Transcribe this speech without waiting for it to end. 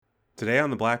Today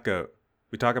on The Black Goat,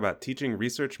 we talk about teaching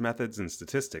research methods and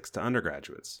statistics to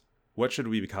undergraduates. What should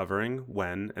we be covering,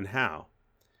 when, and how?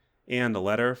 And a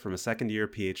letter from a second-year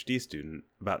PhD student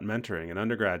about mentoring an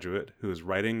undergraduate who is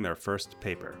writing their first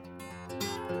paper.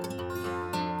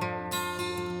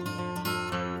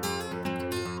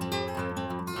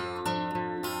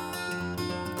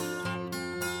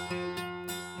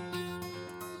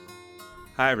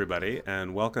 Hi, everybody,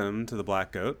 and welcome to The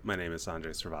Black Goat. My name is Sanjay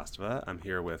Srivastava. I'm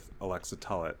here with Alexa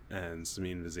Tullett and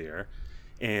Samin Vazir.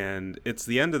 And it's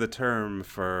the end of the term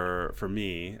for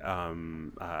me.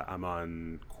 I'm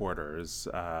on quarters.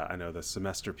 I know the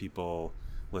semester people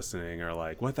listening are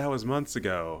like, what, that was months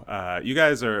ago. You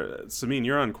guys are, Samin,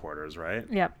 you're on quarters, right?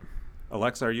 Yep.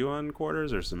 Alexa, are you on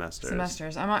quarters or semesters?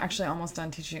 Semesters. I'm actually almost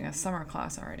done teaching a summer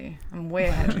class already. I'm way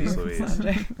ahead of you,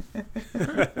 Sanjay.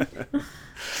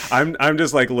 I'm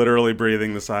just like literally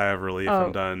breathing the sigh of relief.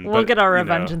 I'm done. We'll get our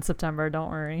revenge in September. Don't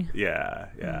worry. Yeah.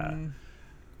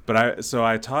 But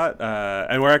I taught,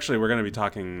 and we're going to be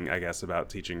talking, I guess, about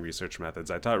teaching research methods.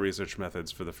 I taught research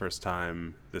methods for the first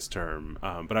time this term.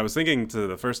 But I was thinking to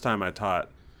the first time I taught,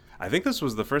 I think this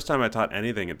was the first time I taught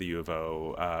anything at the U of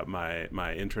O,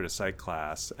 my intro to psych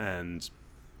class, and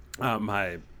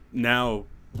my now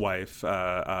wife,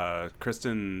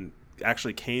 Kristen,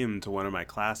 actually came to one of my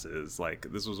classes. Like,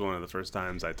 this was one of the first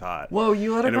times I taught. Whoa,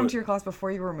 you let her come to your class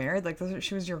before you were married? Like,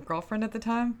 she was your girlfriend at the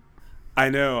time? I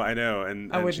know,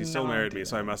 and she still married me,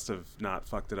 so I must have not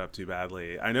fucked it up too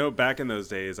badly. I know back in those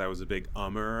days I was a big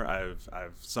ummer.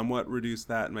 I've somewhat reduced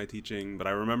that in my teaching, but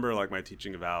I remember like my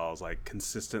teaching evals, like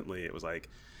consistently it was like,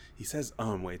 he says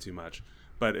way too much.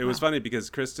 But it was funny because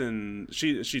Kristen,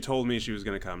 she told me she was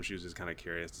going to come. She was just kind of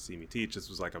curious to see me teach. This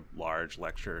was like a large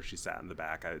lecture. She sat in the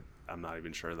back. I'm not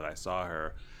even sure that I saw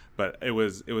her, but it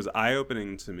was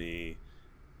eye-opening to me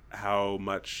how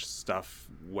much stuff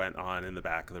went on in the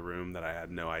back of the room that I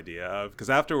had no idea of. Because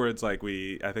afterwards, like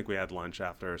I think we had lunch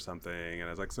after or something, and I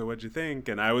was like, so what'd you think?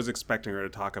 And I was expecting her to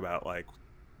talk about like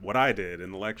what I did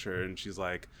in the lecture, and she's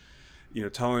like,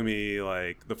 telling me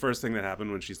like the first thing that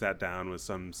happened when she sat down was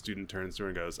some student turns to her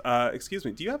and goes, excuse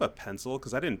me, do you have a pencil?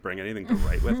 Because I didn't bring anything to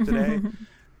write with today.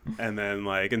 And then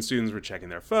and students were checking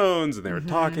their phones and they were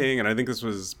talking. And I think this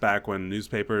was back when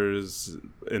newspapers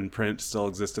in print still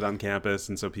existed on campus.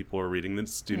 And so people were reading the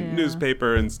student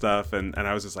newspaper and stuff. And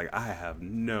I was just like, I have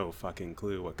no fucking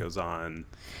clue what goes on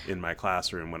in my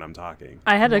classroom when I'm talking.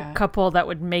 I had a couple that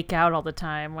would make out all the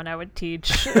time when I would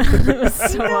teach. It was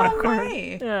so awkward.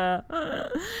 Way. Yeah.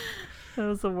 That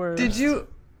was the worst.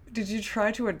 Did you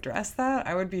try to address that?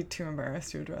 I would be too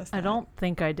embarrassed to address that. I don't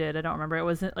think I did. I don't remember. It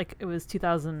was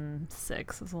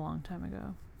 2006. It was a long time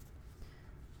ago.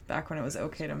 Back when it was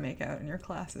okay to make out in your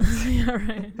classes. Yeah,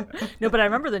 right. No, but I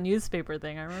remember the newspaper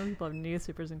thing. I remember people having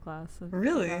newspapers in class.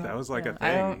 Really? That was like a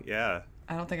thing. I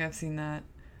don't think I've seen that.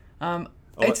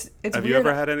 It's have you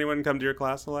ever had anyone come to your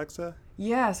class, Alexa?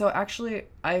 Yeah, so actually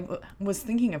I was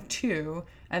thinking of two,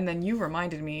 and then you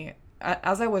reminded me.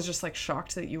 As I was just like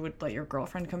shocked that you would let your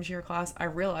girlfriend come to your class, I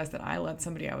realized that I let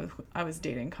somebody I was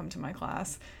dating come to my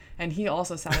class, and he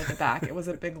also sat at the back. It was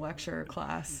a big lecture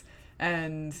class,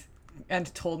 and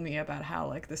told me about how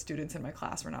like the students in my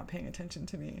class were not paying attention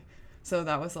to me. So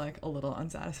that was like a little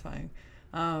unsatisfying.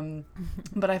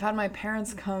 But I've had my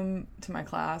parents come to my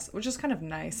class, which is kind of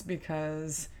nice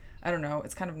because I don't know,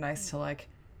 it's kind of nice to like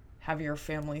have your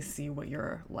family see what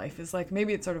your life is like.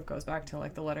 Maybe it sort of goes back to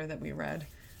like the letter that we read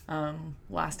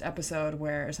last episode,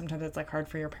 where sometimes it's like hard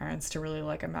for your parents to really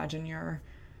like imagine your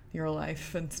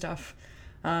life and stuff.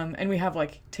 And we have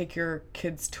like take your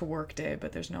kids to work day,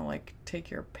 but there's no like take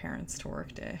your parents to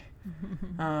work day.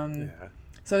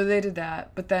 So they did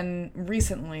that. But then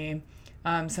recently,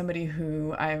 somebody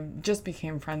who I just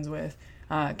became friends with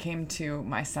came to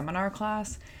my seminar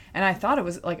class, and I thought it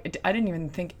was like, I didn't even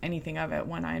think anything of it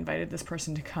when I invited this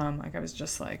person to come. Like, I was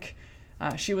just like,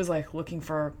 she was like looking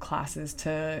for classes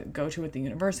to go to at the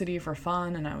university for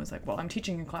fun, and I was like, well, I'm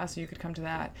teaching a class, so you could come to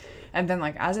that. And then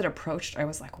like as it approached, I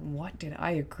was like, what did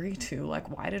I agree to? Like,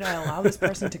 why did I allow this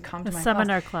person to come to my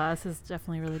seminar class is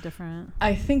definitely really different.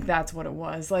 I think that's what it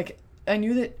was. Like, I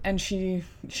knew that, and she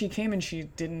came and she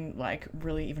didn't like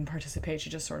really even participate. She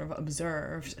just sort of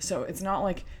observed. So it's not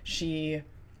like she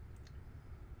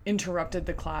interrupted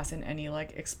the class in any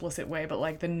like explicit way, but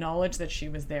like the knowledge that she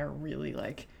was there really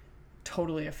like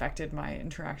totally affected my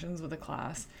interactions with the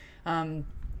class. And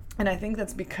I think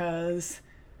that's because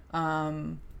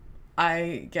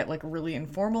I get like really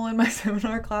informal in my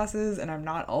seminar classes, and I'm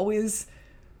not always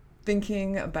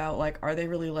thinking about like, are they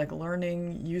really like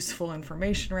learning useful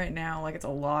information right now? Like, it's a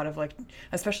lot of like,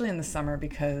 especially in the summer,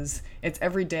 because it's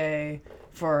every day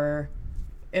for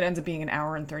it ends up being an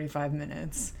hour and 35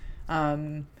 minutes.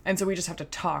 And so we just have to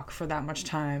talk for that much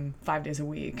time, 5 days a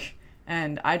week.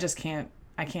 And I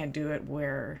can't do it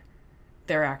where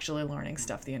they're actually learning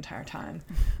stuff the entire time.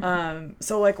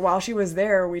 So like while she was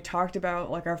there, we talked about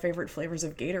like our favorite flavors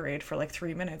of Gatorade for like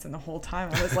 3 minutes, and the whole time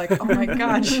I was like, oh my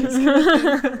god, she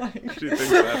thinks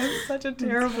that's such a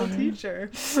terrible teacher.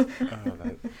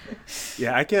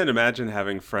 Yeah, I can't imagine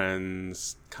having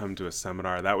friends come to a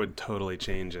seminar. That would totally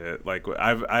change it. Like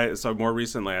so more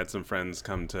recently I had some friends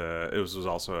come to, it was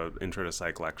also an intro to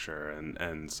psych lecture,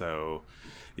 and so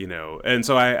and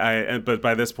so but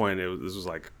by this point this was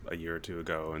like a year or two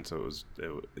ago, and so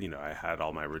I had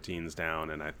all my routines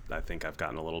down, and I think I've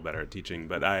gotten a little better at teaching,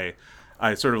 but I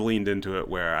sort of leaned into it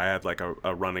where I had like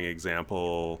a running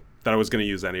example that I was going to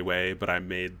use anyway, but I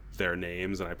made their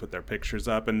names and I put their pictures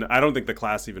up, and I don't think the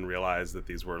class even realized that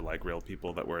these were like real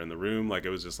people that were in the room. Like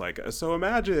it was just like, so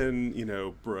imagine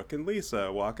Brooke and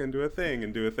Lisa walk into a thing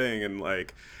and do a thing, and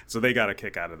like so they got a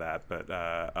kick out of that. But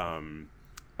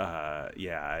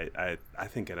I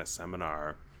think in a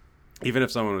seminar, even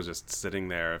if someone was just sitting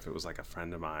there, if it was like a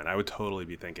friend of mine, I would totally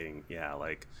be thinking,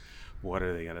 like, what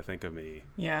are they going to think of me?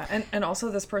 Yeah. And also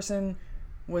this person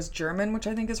was German, which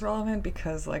I think is relevant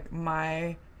because like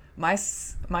my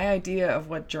idea of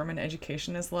what German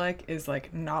education is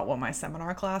like not what my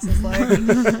seminar class is like.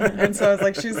 And so I was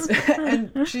like,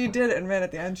 and she did admit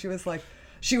at the end, she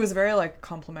was very like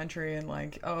complimentary and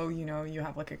like, oh, you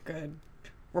have like a good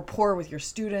rapport with your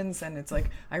students, and it's like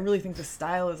I really think the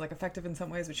style is like effective in some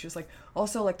ways, but she was like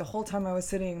also like the whole time I was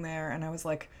sitting there and I was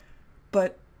like,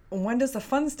 but when does the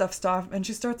fun stuff stop? And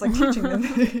she starts like teaching them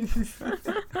things.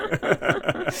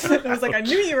 I was like, I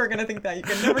knew you were gonna think that. You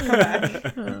can never come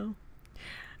back. Oh.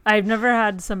 I've never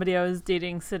had somebody I was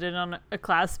dating sit in on a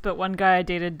class, but one guy I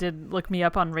dated did look me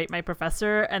up on Rate My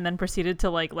Professor and then proceeded to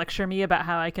like lecture me about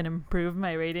how I can improve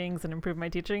my ratings and improve my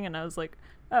teaching, and I was like,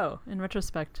 oh, in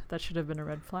retrospect, that should have been a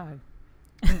red flag.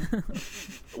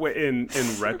 Wait, in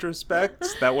retrospect,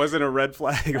 that wasn't a red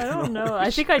flag? I don't know.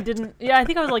 I think I didn't. Yeah, I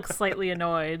think I was like slightly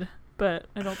annoyed, but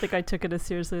I don't think I took it as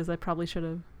seriously as I probably should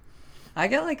have. I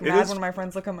get like mad when my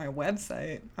friends look on my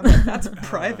website. I'm like, that's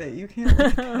private. You can't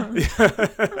look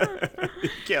at You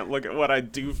can't look at what I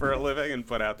do for a living and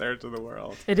put out there to the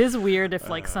world. It is weird if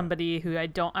like somebody who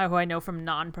I know from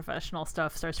non-professional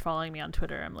stuff starts following me on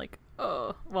Twitter. I'm like,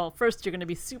 oh, well, first you're going to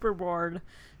be super bored,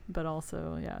 but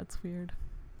also, yeah, it's weird.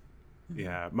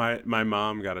 Yeah, my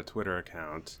mom got a Twitter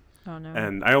account. Oh, no.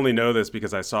 And I only know this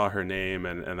because I saw her name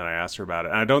and then I asked her about it.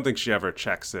 And I don't think she ever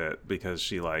checks it because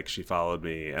she followed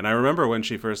me. And I remember when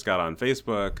she first got on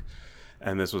Facebook,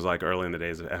 and this was like early in the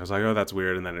days, I was like, oh, that's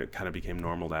weird. And then it kind of became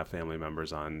normal to have family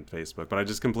members on Facebook. But I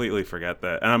just completely forget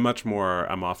that. And I'm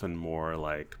often more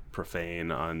like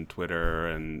profane on Twitter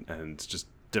and just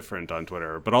different on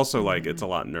Twitter. But also like it's a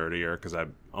lot nerdier because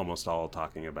I'm almost all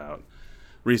talking about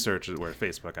research, where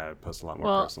Facebook I post a lot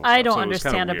more personal stuff. I don't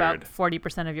understand about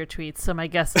 40% of your tweets, so my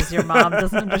guess is your mom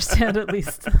doesn't understand at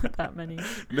least that many.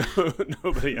 No,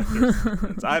 nobody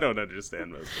understands. I don't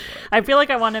understand most of it. I feel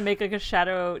like I want to make like a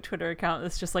shadow Twitter account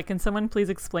that's just like, can someone please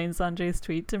explain Sanjay's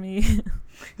tweet to me?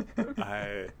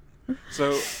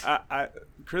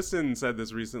 Kristen said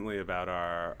this recently about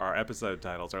our episode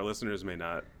titles. Our listeners may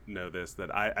not know this, that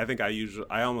I think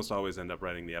I almost always end up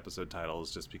writing the episode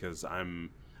titles just because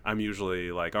I'm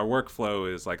usually like, our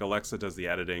workflow is like Alexa does the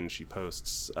editing, she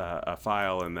posts a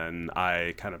file, and then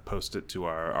I kind of post it to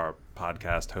our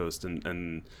podcast host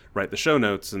and write the show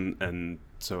notes, and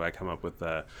so I come up with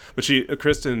but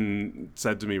Kristen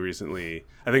said to me recently,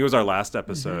 I think it was our last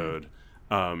episode,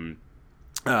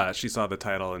 she saw the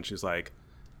title and she's like,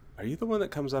 are you the one that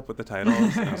comes up with the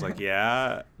titles? And I was like,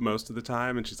 yeah, most of the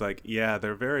time. And she's like, yeah,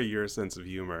 they're very your sense of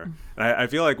humor. And I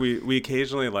feel like we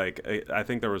occasionally, like, I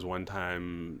think there was one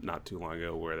time not too long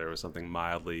ago where there was something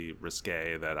mildly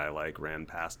risque that I like ran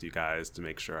past you guys to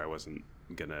make sure I wasn't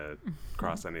gonna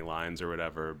cross any lines or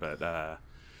whatever. But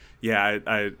yeah,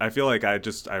 I feel like I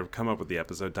come up with the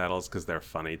episode titles because they're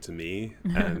funny to me,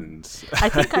 and I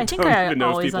think I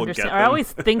always understand. I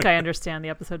always think I understand the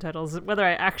episode titles. Whether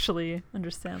I actually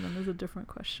understand them is a different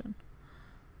question.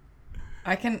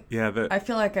 I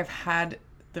feel like I've had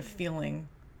the feeling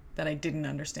that I didn't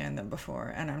understand them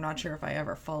before, and I'm not sure if I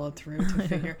ever followed through to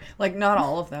figure. Like, not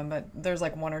all of them, but there's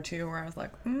like one or two where I was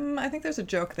like, I think there's a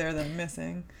joke there that I'm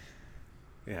missing.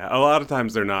 Yeah, a lot of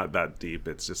times they're not that deep.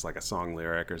 It's just like a song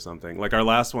lyric or something. Like our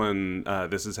last one,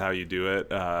 "This Is How You Do It,"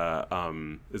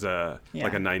 is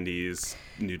like a '90s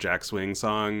New Jack Swing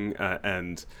song,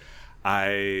 and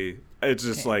I It's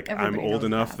just like I'm old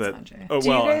enough that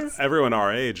everyone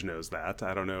our age knows that.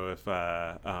 I don't know if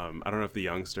the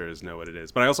youngsters know what it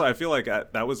is, but I feel like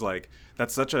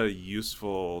that's such a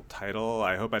useful title.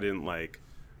 I hope I didn't like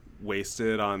waste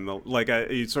it on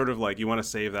you sort of like you want to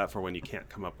save that for when you can't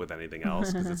come up with anything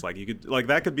else, because it's like you could like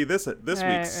that could be this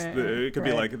week's. It could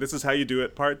be like, this is how you do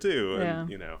it part 2, and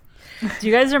you know. Do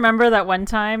you guys remember that one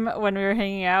time when we were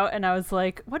hanging out and I was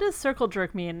like, what does circle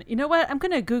jerk mean? You know what? I'm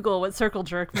going to Google what circle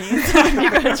jerk means. And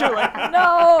you guys were like,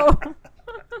 no.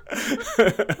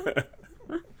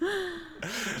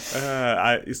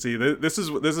 You see, this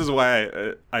is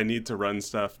why I need to run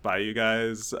stuff by you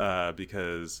guys,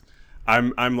 because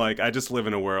I'm like, I just live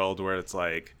in a world where it's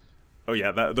like, oh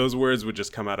yeah, those words would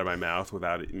just come out of my mouth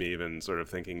without me even sort of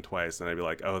thinking twice, and I'd be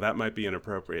like, oh, that might be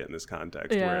inappropriate in this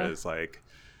context. Yeah. Whereas like,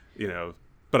 you know,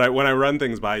 but when I run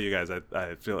things by you guys,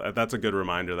 I feel that's a good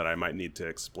reminder that I might need to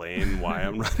explain why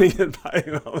I'm running it by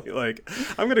you. Like,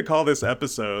 I'm going to call this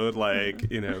episode,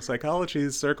 like, you know,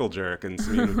 Psychology's Circle Jerk. And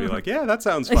Samin would be like, yeah, that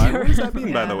sounds fine. What does that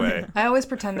mean, by the way? I always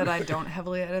pretend that I don't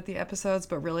heavily edit the episodes,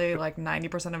 but really, like,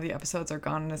 90% of the episodes are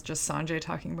gone and it's just Sanjay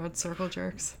talking about circle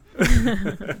jerks.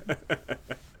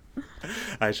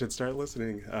 I should start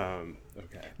listening.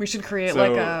 Okay. We should create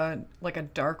like a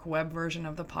dark web version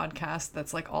of the podcast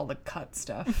that's like all the cut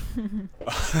stuff.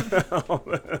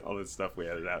 all this stuff we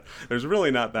edit out. There's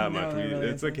really not that much.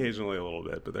 It's occasionally a little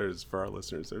bit, but there's, for our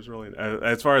listeners, there's really,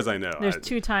 as far as I know. There's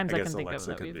 2 times I can think of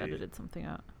that we've edited something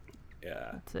out. Yeah.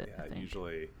 That's it. Yeah.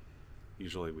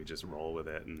 Usually we just roll with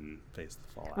it and face the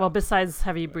fallout. Well, besides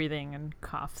heavy breathing and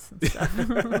coughs and stuff.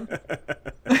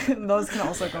 Those can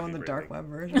also go in the dark web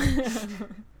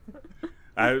version.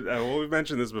 Well, we've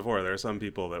mentioned this before. There are some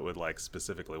people that would like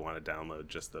specifically want to download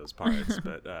just those parts,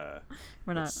 but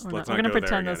we're not going to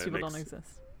pretend those people don't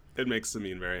exist. It makes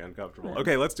Samin very uncomfortable.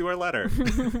 Okay, let's do our letter.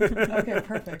 Okay,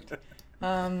 perfect.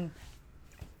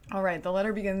 All right, the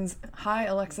letter begins, "Hi,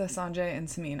 Alexa, Sanjay, and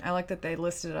Samin." I like that they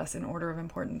listed us in order of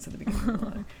importance at the beginning of the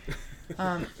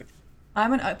letter.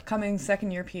 I'm an upcoming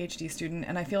second-year PhD student,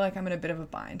 and I feel like I'm in a bit of a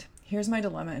bind. Here's my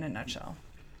dilemma in a nutshell.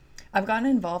 I've gotten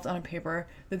involved on a paper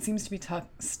that seems to be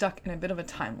stuck in a bit of a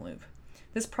time loop.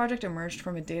 This project emerged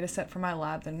from a data set from my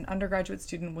lab that an undergraduate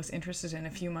student was interested in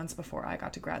a few months before I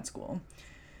got to grad school.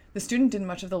 The student did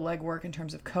much of the legwork in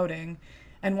terms of coding,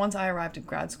 and once I arrived at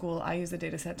grad school, I used the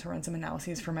dataset to run some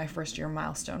analyses for my first-year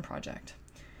milestone project.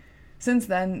 Since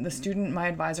then, the student, my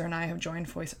advisor, and I have joined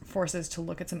forces to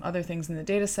look at some other things in the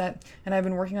dataset, and I've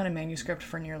been working on a manuscript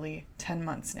for nearly 10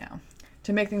 months now.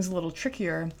 To make things a little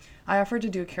trickier, I offered to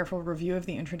do a careful review of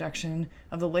the introduction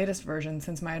of the latest version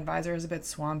since my advisor is a bit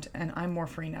swamped and I'm more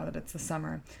free now that it's the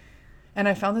summer. And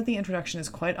I found that the introduction is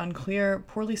quite unclear,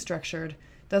 poorly structured,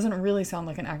 doesn't really sound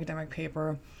like an academic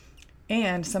paper,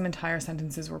 and some entire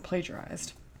sentences were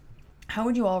plagiarized. How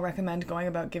would you all recommend going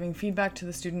about giving feedback to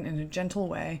the student in a gentle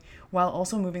way while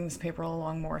also moving this paper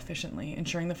along more efficiently,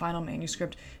 ensuring the final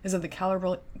manuscript is of the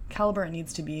caliber it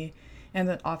needs to be and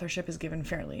that authorship is given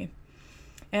fairly?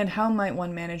 And how might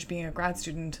one manage being a grad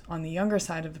student on the younger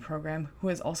side of the program who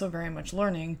is also very much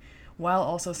learning while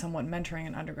also somewhat mentoring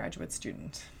an undergraduate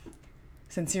student?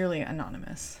 Sincerely,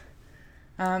 Anonymous.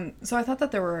 So I thought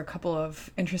that there were a couple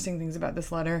of interesting things about this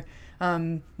letter.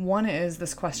 One is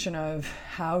this question of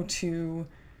how to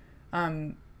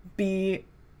be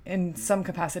in some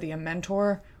capacity a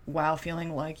mentor while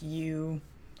feeling like you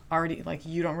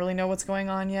don't really know what's going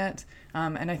on yet.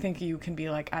 And I think you can be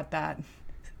like at that,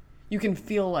 you can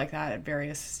feel like that at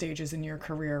various stages in your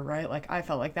career, right? Like I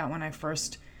felt like that when I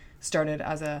first started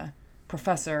as a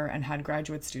professor and had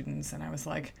graduate students, and I was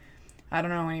like, I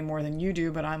don't know any more than you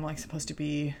do, but I'm like supposed to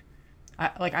be,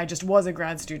 I just was a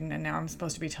grad student and now I'm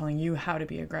supposed to be telling you how to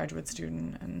be a graduate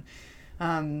student. And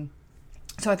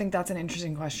so I think that's an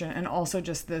interesting question. And also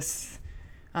just this,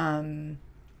 I'm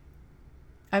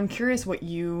curious what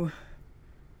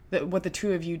the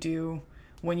two of you do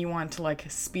when you want to like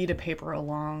speed a paper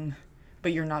along,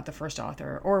 but you're not the first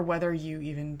author, or whether you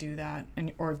even do that,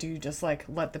 or do you just like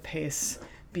let the pace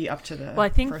be up to the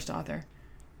first author?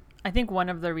 I think one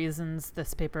of the reasons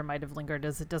this paper might have lingered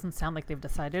is it doesn't sound like they've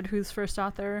decided who's first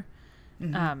author.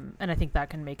 Mm-hmm. And I think that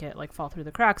can make it like fall through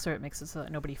the cracks, or it makes it so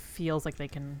that nobody feels like they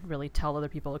can really tell other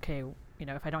people, okay, you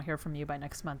know, if I don't hear from you by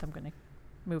next month, I'm going to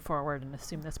move forward and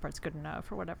assume this part's good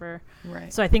enough or whatever.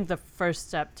 Right. So I think the first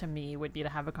step to me would be to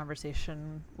have a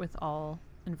conversation with all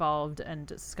involved and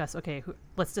discuss, okay,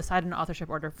 let's decide an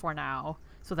authorship order for now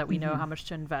so that we know how much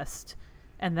to invest.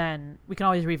 And then we can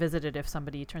always revisit it if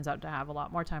somebody turns out to have a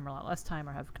lot more time or a lot less time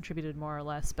or have contributed more or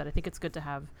less. But I think it's good to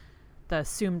have the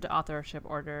assumed authorship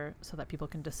order so that people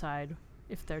can decide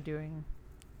if they're doing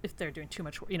if they're doing too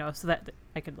much, so that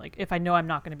I could, like, if I know I'm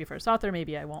not going to be first author,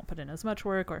 maybe I won't put in as much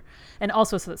work, and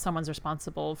also so that someone's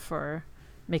responsible for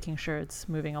making sure it's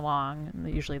moving along.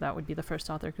 And usually that would be the first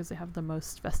author because they have the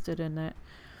most vested in it.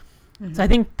 Mm-hmm. So I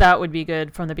think that would be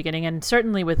good from the beginning. And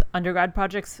certainly with undergrad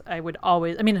projects, with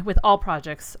all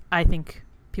projects, I think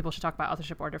people should talk about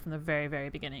authorship order from the very, very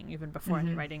beginning, even before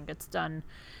any writing gets done.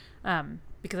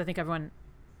 Because I think everyone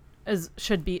is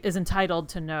entitled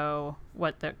to know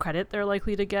what the credit they're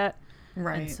likely to get.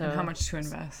 Right. And how much to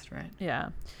invest, right? Yeah.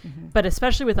 Mm-hmm. But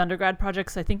especially with undergrad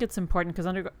projects, I think it's important because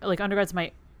undergrads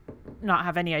might not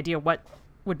have any idea what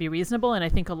would be reasonable, and I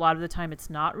think a lot of the time it's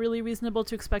not really reasonable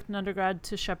to expect an undergrad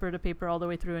to shepherd a paper all the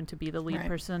way through and to be the lead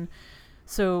person.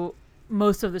 So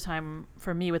most of the time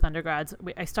for me with undergrads,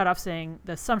 I start off saying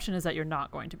the assumption is that you're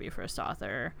not going to be first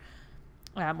author,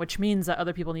 which means that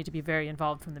other people need to be very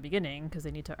involved from the beginning because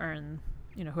they need to earn,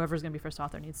 whoever's going to be first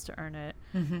author needs to earn it.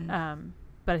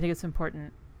 But I think it's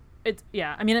important.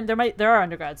 There are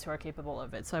undergrads who are capable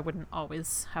of it, so I wouldn't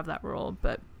always have that rule,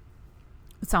 but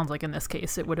it sounds like in this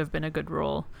case it would have been a good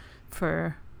rule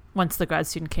for once the grad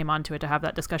student came onto it to have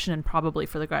that discussion, and probably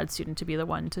for the grad student to be the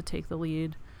one to take the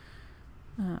lead.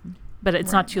 But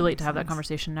it's not too late to have that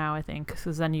conversation now, I think,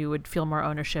 because then you would feel more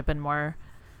ownership and more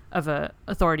of a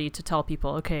authority to tell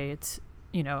people, okay, it's,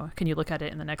 can you look at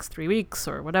it in the next 3 weeks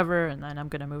or whatever, and then I'm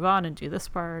going to move on and do this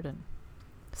part and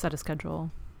set a schedule.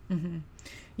 Mm-hmm.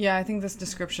 Yeah, I think this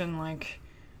description,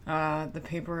 the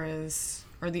paper is,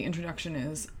 or the introduction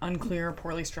is unclear,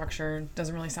 poorly structured,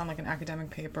 doesn't really sound like an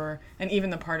academic paper, and even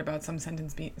the part about some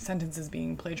sentences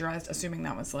being plagiarized, assuming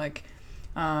that was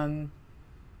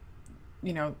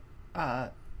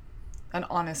an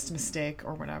honest mistake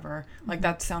or whatever,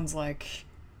 that sounds like,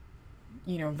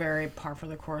 very par for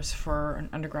the course for an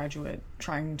undergraduate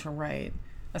trying to write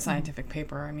a scientific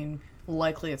paper. I mean,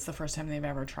 likely it's the first time they've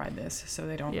ever tried this, so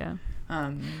they don't. Yeah.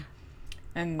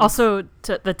 And also,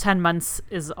 the 10 months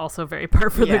is also very par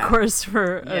for the course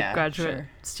for a graduate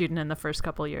student in the first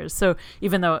couple of years. So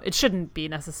even though it shouldn't be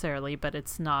necessarily, but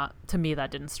it's not, to me,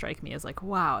 that didn't strike me as like,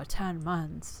 wow, 10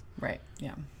 months. Right.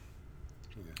 Yeah.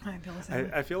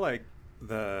 I feel like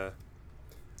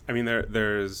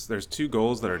there's two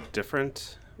goals that are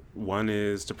different. One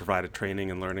is to provide a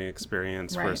training and learning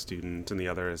experience for a student, and the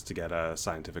other is to get a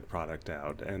scientific product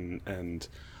out. And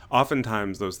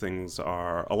oftentimes those things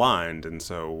are aligned, and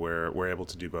so we're able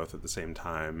to do both at the same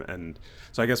time. And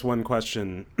so I guess one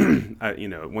question,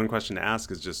 one question to ask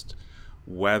is just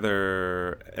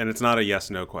whether, and it's not a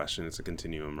yes/no question, it's a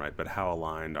continuum, right? But how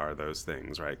aligned are those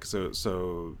things, right?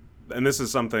 So, and this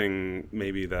is something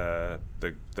maybe the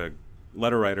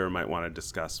letter writer might want to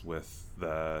discuss with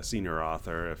the senior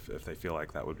author if they feel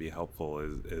like that would be helpful.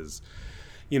 Is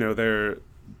there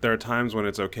are times when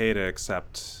it's okay to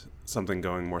accept something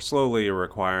going more slowly or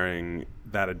requiring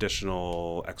that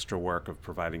additional extra work of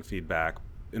providing feedback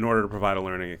in order to provide a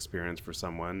learning experience for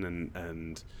someone,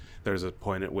 and there's a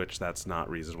point at which that's not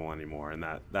reasonable anymore, and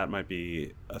that might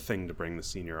be a thing to bring the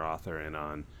senior author in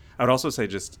on. I would also say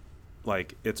just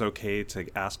it's okay to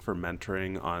ask for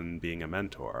mentoring on being a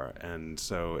mentor. And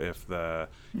so if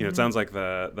it sounds like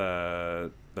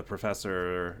the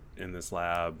professor in this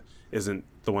lab isn't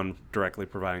the one directly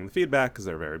providing the feedback because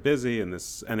they're very busy, and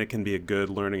it can be a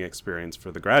good learning experience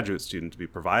for the graduate student to be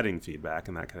providing feedback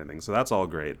and that kind of thing. So that's all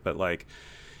great. But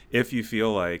if you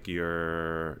feel like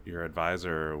your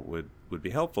advisor would be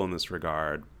helpful in this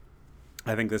regard,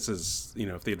 I think this is,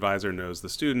 if the advisor knows the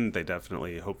student, they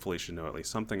definitely, hopefully, should know at least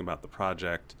something about the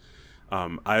project.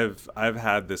 I've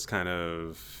had this kind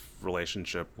of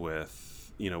relationship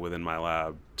with, within my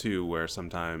lab too, where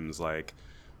sometimes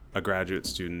a graduate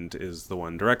student is the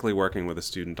one directly working with a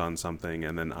student on something,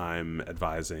 and then I'm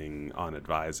advising on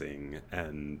advising,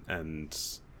 and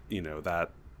that,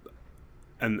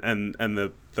 and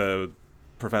the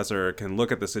professor can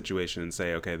look at the situation and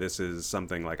say, okay, this is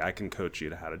something I can coach you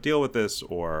to how to deal with this,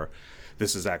 or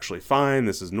this is actually fine,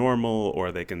 this is normal,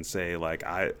 or they can say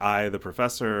I the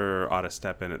professor ought to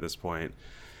step in at this point,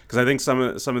 because I think some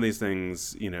of these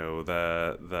things, if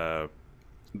the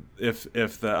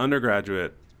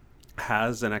undergraduate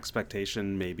has an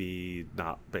expectation, maybe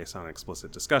not based on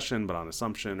explicit discussion but on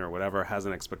assumption or whatever, has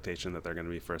an expectation that they're going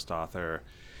to be first author,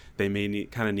 they may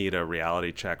need a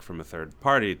reality check from a third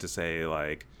party to say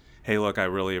hey, look, I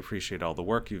really appreciate all the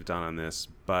work you've done on this,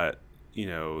 but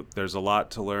there's a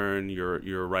lot to learn.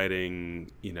 You're writing,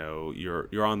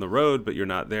 you're on the road, but you're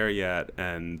not there yet.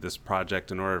 And this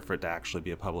project, in order for it to actually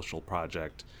be a publishable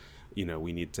project,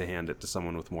 we need to hand it to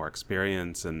someone with more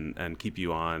experience and keep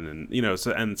you on. And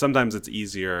so, and sometimes it's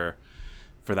easier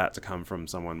for that to come from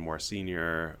someone more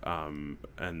senior,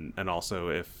 and also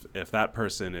if that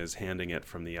person is handing it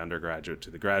from the undergraduate to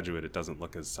the graduate, it doesn't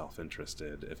look as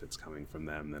self-interested if it's coming from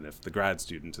them than if the grad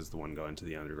student is the one going to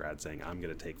the undergrad saying, I'm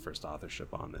going to take first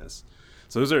authorship on this.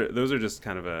 So those are just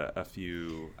kind of a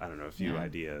few, I don't know,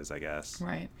 ideas, I guess.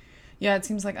 Right. Yeah, it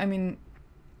seems like, I mean,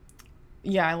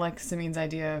 yeah, I like Samin's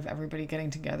idea of everybody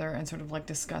getting together and sort of like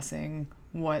discussing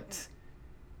what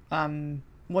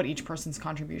each person's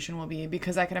contribution will be,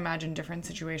 because I could imagine different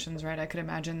situations, right? I could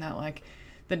imagine that like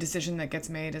the decision that gets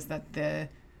made is that the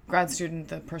grad student,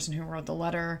 the person who wrote the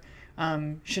letter,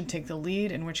 should take the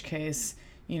lead, in which case,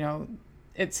 you know,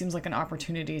 it seems like an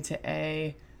opportunity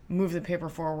to move the paper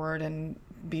forward and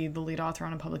be the lead author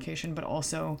on a publication, but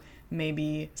also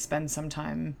maybe spend some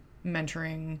time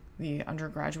mentoring the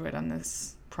undergraduate on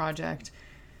this project.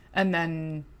 And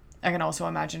then I can also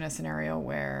imagine a scenario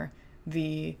where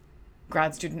the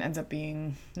grad student ends up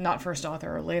being not first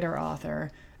author or later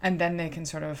author, and then they can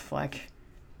sort of like,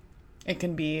 it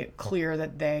can be clear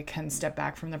that they can step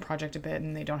back from the project a bit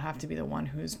and they don't have to be the one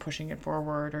who's pushing it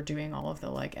forward or doing all of the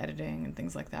like editing and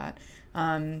things like that,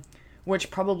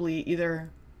 which probably either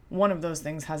one of those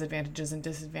things has advantages and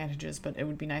disadvantages, but it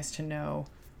would be nice to know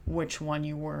which one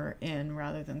you were in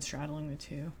rather than straddling the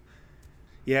two.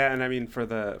 Yeah, and I mean for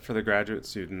the graduate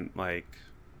student, like,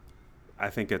 I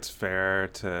think it's fair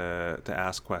to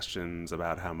ask questions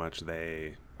about how much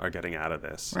they are getting out of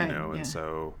this, right, you know, and yeah.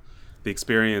 so the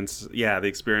experience of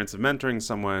mentoring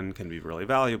someone can be really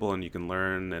valuable, and you can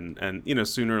learn, and you know,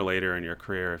 sooner or later in your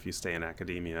career, if you stay in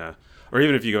academia, or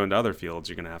even if you go into other fields,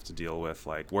 you're going to have to deal with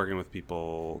like working with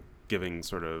people, giving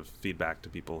sort of feedback to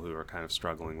people who are kind of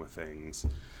struggling with things,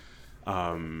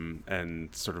 and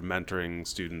sort of mentoring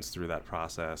students through that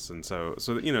process. And so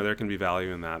you know, there can be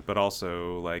value in that, but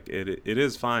also like it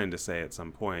is fine to say at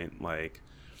some point, like,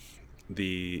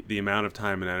 the amount of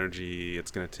time and energy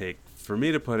it's going to take for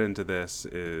me to put into this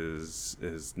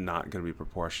is not going to be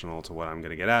proportional to what I'm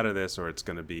going to get out of this, or it's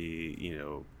going to be, you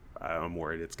know, I'm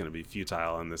worried it's going to be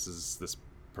futile, and this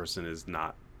person is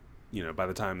not, you know, by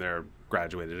the time they're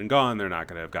graduated and gone, they're not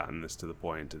going to have gotten this to the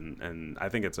point. And I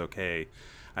think it's okay.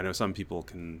 I know some people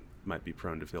might be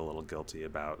prone to feel a little guilty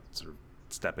about sort of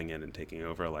stepping in and taking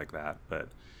over like that, but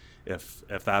if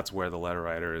that's where the letter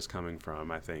writer is coming from,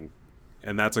 I think,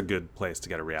 and that's a good place to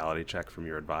get a reality check from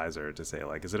your advisor to say,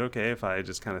 like, is it okay if I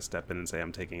just kind of step in and say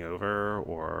I'm taking over,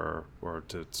 or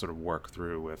to sort of work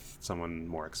through with someone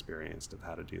more experienced of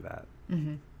how to do that.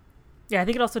 Mm-hmm. Yeah, I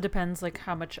think it also depends like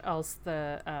how much else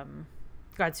the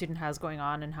grad student has going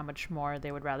on and how much more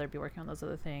they would rather be working on those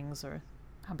other things, or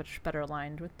how much better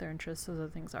aligned with their interests those other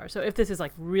things are. So if this is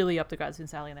like really up the grad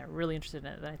student's alley and they're really interested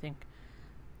in it, then I think,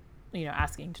 you know,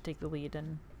 asking to take the lead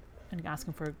and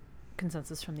asking for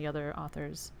consensus from the other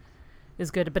authors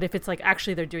is good. But if it's like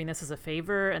actually they're doing this as a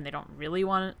favor and they don't really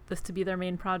want this to be their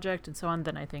main project and so on,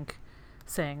 then I think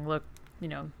saying, look, you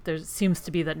know, there seems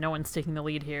to be that no one's taking the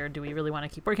lead here. Do we really want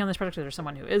to keep working on this project? Is there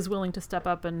someone who is willing to step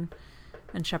up and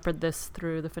shepherd this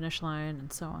through the finish line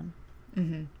and so on?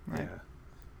 Mm-hmm. Right.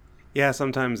 Yeah,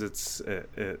 sometimes it's,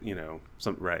 you know,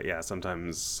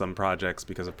 sometimes some projects,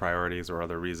 because of priorities or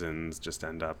other reasons, just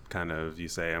end up kind of, you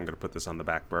say, I'm going to put this on the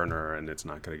back burner and it's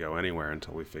not going to go anywhere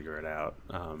until we figure it out.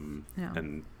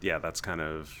 And yeah, that's kind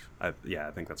of, I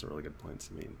think that's a really good point,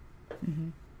 Samin. Mm-hmm.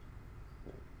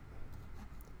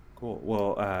 Cool.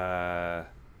 Well,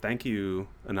 thank you,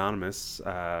 Anonymous,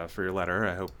 for your letter.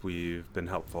 I hope we've been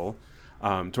helpful.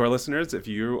 To our listeners, if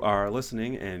you are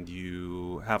listening and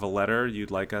you have a letter you'd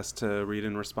like us to read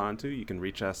and respond to, you can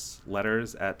reach us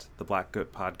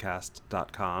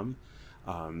letters@theblackgoatpodcast.com.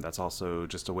 That's also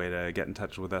just a way to get in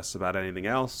touch with us about anything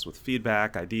else, with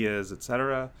feedback, ideas,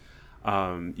 etc.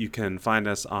 You can find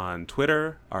us on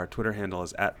Twitter. Our Twitter handle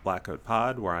is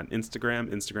 @blackgoatpod. We're on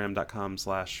Instagram,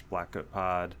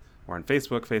 instagram.com/blackgoatpod. We're on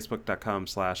Facebook,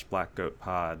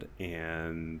 facebook.com/blackgoatpod,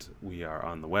 and we are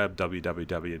on the web,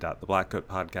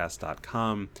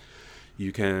 www.theblackgoatpodcast.com.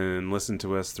 You can listen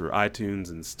to us through iTunes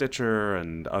and Stitcher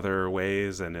and other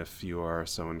ways, and if you are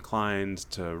so inclined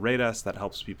to rate us, that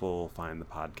helps people find the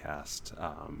podcast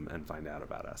and find out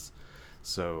about us.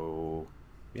 So,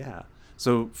 yeah.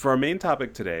 So for our main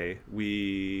topic today,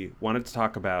 we wanted to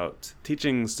talk about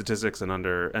teaching statistics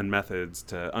and methods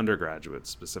to undergraduates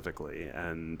specifically,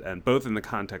 and both in the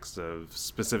context of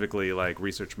specifically like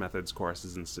research methods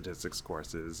courses and statistics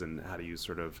courses, and how do you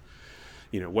sort of,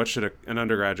 you know, what should an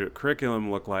undergraduate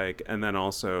curriculum look like, and then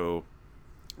also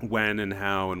when and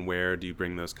how and where do you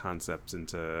bring those concepts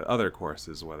into other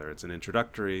courses, whether it's an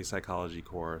introductory psychology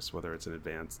course, whether it's an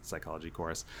advanced psychology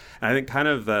course. And I think kind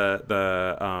of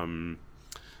the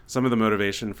some of the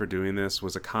motivation for doing this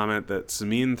was a comment that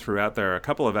Samin threw out there a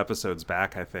couple of episodes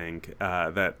back, I think,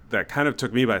 that kind of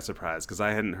took me by surprise, because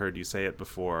I hadn't heard you say it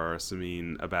before,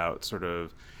 Samin, about sort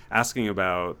of asking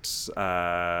about sort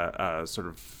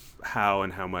of how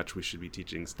and how much we should be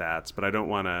teaching stats. But I don't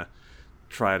want to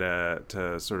try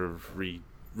to sort of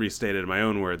restate it in my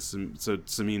own words. So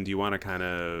Samin, do you want to kind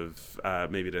of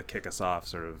maybe to kick us off,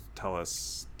 sort of tell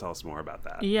us more about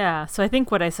that? Yeah. So I think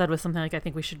what I said was something like, I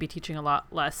think we should be teaching a lot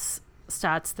less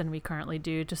stats than we currently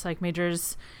do to psych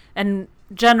majors. And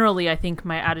generally, I think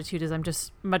my attitude is I'm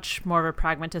just much more of a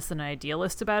pragmatist than an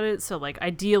idealist about it. So like,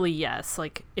 ideally, yes,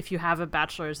 like if you have a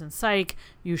bachelor's in psych,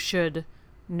 you should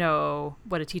know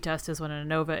what a t-test is, what an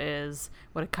ANOVA is,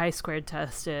 what a chi-squared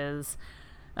test is,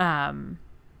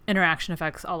 interaction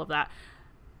effects, all of that.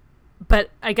 But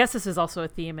I guess this is also a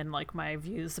theme in like my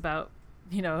views about,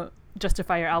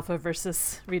 justify your alpha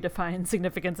versus redefine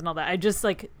significance and all that. I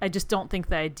just don't think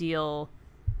the ideal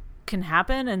can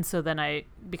happen. And so then I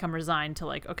become resigned to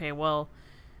like, okay, well,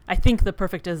 I think the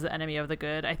perfect is the enemy of the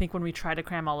good. I think when we try to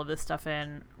cram all of this stuff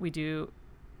in, we do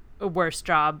a worse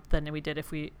job than we did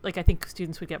if we, like, I think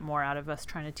students would get more out of us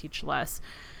trying to teach less.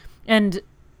 And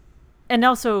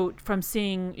also from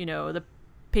seeing, the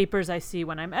papers I see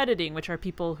when I'm editing, which are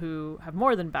people who have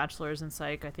more than bachelor's in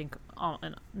psych, I think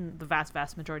in the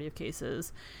vast majority of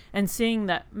cases, and seeing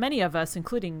that many of us,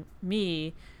 including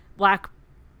me, lack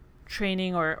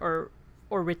training or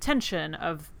retention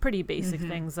of pretty basic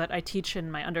things that I teach in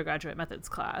my undergraduate methods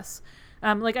class.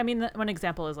 One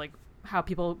example is like how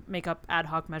people make up ad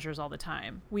hoc measures all the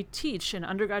time. We teach in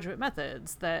undergraduate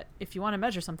methods that if you want to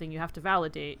measure something, you have to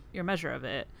validate your measure of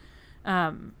it.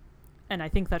 And I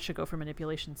think that should go for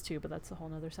manipulations too, but that's a whole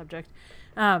nother subject.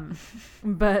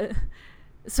 But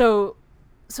so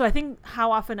I think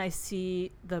how often I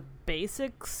see the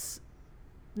basics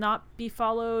not be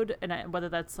followed, and whether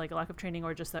that's like a lack of training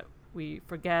or just that we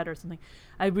forget or something,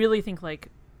 I really think like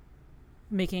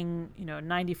making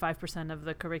 95% of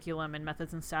the curriculum and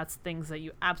methods and stats things that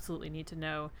you absolutely need to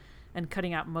know, and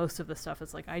cutting out most of the stuff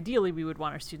is like, ideally we would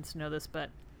want our students to know this, but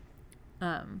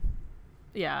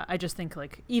yeah, I just think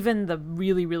like even the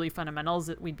really, really fundamentals,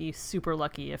 we'd be super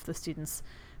lucky if the students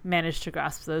managed to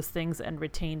grasp those things and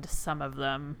retained some of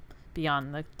them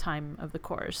beyond the time of the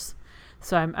course.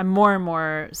 So I'm more and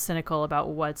more cynical about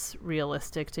what's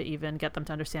realistic to even get them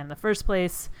to understand in the first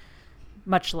place,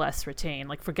 much less retain.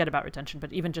 Like, forget about retention,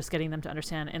 but even just getting them to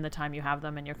understand in the time you have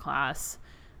them in your class,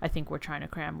 I think we're trying to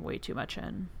cram way too much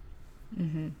in.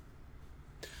 Mm-hmm.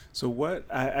 So what,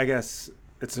 I guess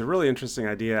it's a really interesting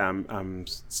idea. I'm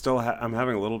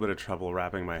having a little bit of trouble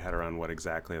wrapping my head around what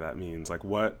exactly that means. Like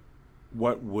what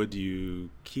would you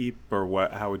keep, or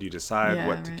how would you decide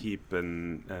what to keep,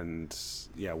 and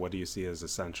what do you see as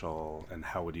essential, and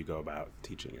how would you go about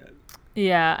teaching it?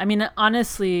 Yeah, I mean,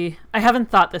 honestly, I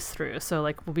haven't thought this through, so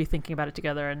like we'll be thinking about it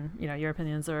together, and your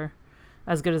opinions are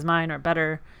as good as mine or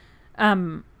better.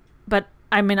 But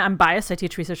I mean, I'm biased. I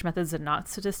teach research methods and not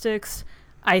statistics.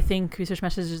 I think research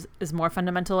methods is more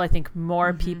fundamental. I think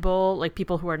more people, like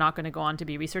people who are not going to go on to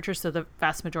be researchers, so the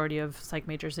vast majority of psych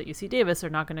majors at UC Davis are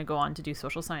not going to go on to do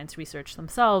social science research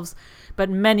themselves, but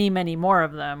many, many more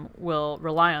of them will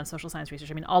rely on social science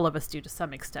research. I mean, all of us do to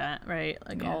some extent, right?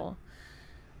 Like all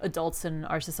adults in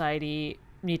our society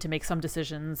need to make some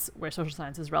decisions where social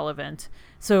science is relevant.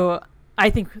 So I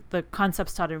think the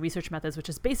concepts taught in research methods, which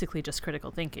is basically just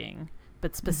critical thinking,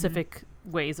 but specific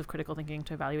ways of critical thinking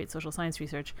to evaluate social science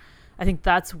research, I think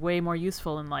that's way more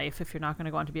useful in life if you're not going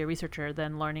to go on to be a researcher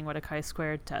than learning what a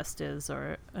chi-squared test is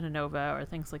or an ANOVA or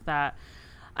things like that.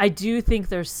 I do think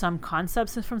there's some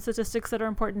concepts from statistics that are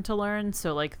important to learn.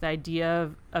 So like the idea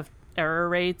of error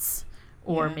rates,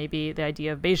 or maybe the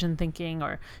idea of Bayesian thinking,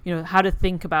 or, how to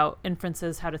think about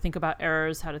inferences, how to think about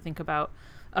errors, how to think about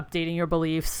updating your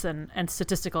beliefs, and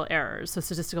statistical errors. So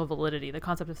statistical validity, the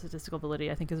concept of statistical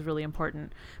validity, I think is really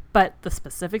important. But the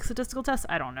specific statistical tests,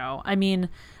 I don't know. I mean,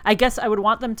 I guess I would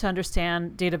want them to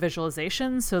understand data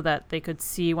visualization so that they could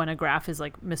see when a graph is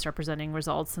like misrepresenting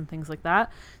results and things like that.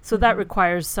 So that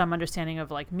requires some understanding of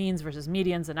like means versus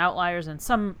medians and outliers and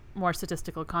some more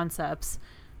statistical concepts.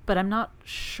 But I'm not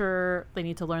sure they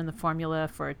need to learn the formula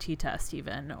for a t-test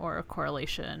even, or a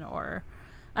correlation, or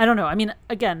I don't know. I mean,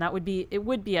 again, it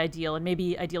would be ideal, and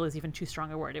maybe ideal is even too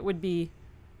strong a word. It would be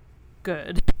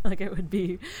good. Like it would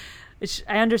be,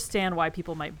 I understand why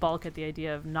people might balk at the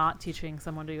idea of not teaching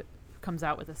someone who comes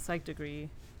out with a psych degree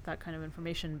that kind of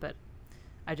information, but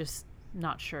I just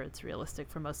not sure it's realistic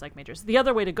for most psych majors. The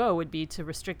other way to go would be to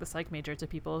restrict the psych major to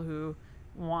people who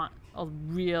want a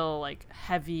real like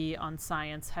heavy on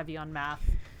science, heavy on math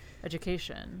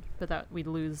education, but that we'd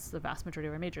lose the vast majority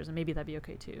of our majors, and maybe that'd be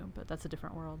okay too, but that's a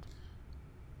different world.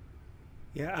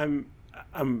 Yeah,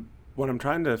 what I'm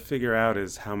trying to figure out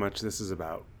is how much this is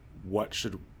about what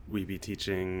should we be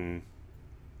teaching,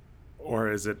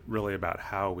 or is it really about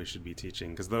how we should be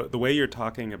teaching? Because the way you're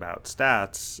talking about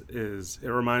stats it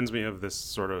reminds me of this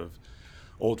sort of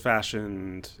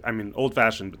old-fashioned,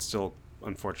 but still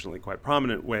unfortunately quite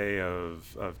prominent way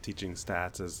of teaching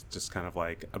stats as just kind of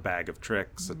like a bag of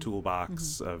tricks, a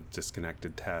toolbox of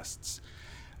disconnected tests.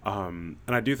 And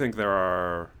I do think there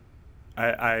are,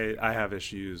 I have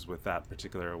issues with that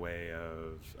particular way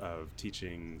of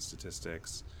teaching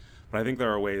statistics. But I think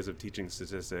there are ways of teaching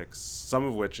statistics, some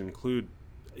of which include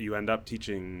you end up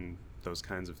teaching those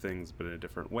kinds of things, but in a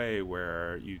different way,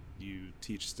 where you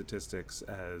teach statistics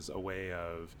as a way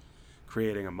of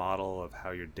creating a model of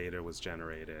how your data was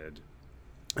generated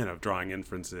and of drawing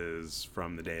inferences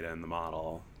from the data in the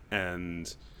model.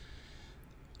 And,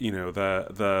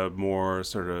 the more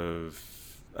sort of,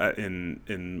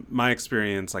 in my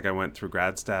experience, like I went through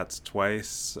grad stats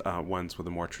twice, once with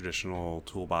a more traditional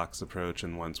toolbox approach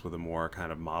and once with a more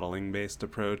kind of modeling based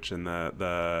approach. And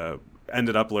the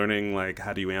ended up learning like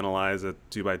how do you analyze a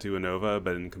 2x2 ANOVA,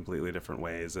 but in completely different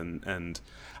ways. And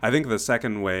I think the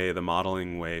second way, the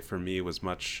modeling way, for me was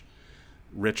much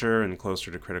richer and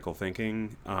closer to critical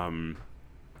thinking.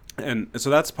 And so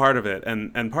that's part of it.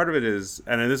 And part of it is,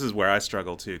 and this is where I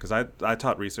struggle too, because I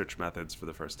taught research methods for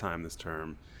the first time this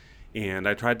term. And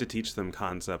I tried to teach them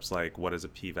concepts like what is a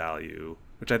p-value,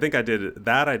 which I think I did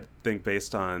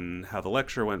based on how the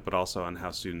lecture went, but also on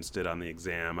how students did on the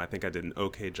exam. I think I did an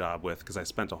okay job with, because I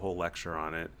spent a whole lecture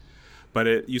on it.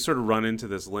 But you sort of run into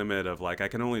this limit of like, I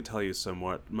can only tell you so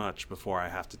much before I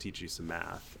have to teach you some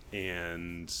math.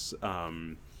 And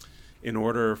in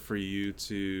order for you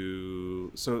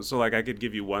to, so like I could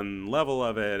give you one level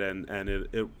of it,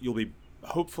 and you'll be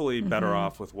hopefully better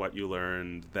off with what you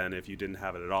learned than if you didn't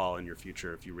have it at all in your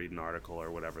future, if you read an article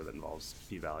or whatever that involves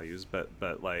p-values. But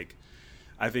like,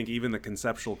 I think even the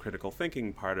conceptual critical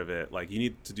thinking part of it, like you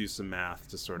need to do some math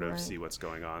to sort of see what's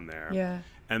going on there. Yeah.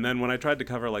 And then when I tried to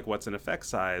cover like what's an effect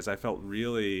size, I felt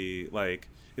really like,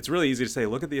 it's really easy to say,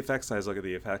 look at the effect size.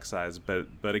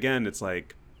 But again, it's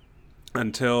like,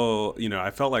 until, I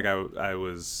felt like I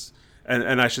was,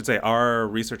 and I should say our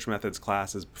research methods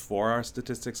class is before our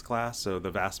statistics class. So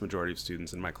the vast majority of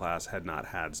students in my class had not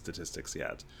had statistics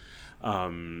yet.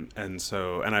 And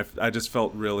I just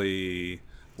felt really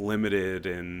limited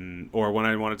or when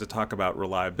I wanted to talk about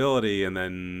reliability, and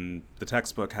then the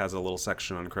textbook has a little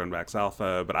section on Cronbach's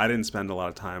alpha, but I didn't spend a lot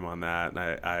of time on that. And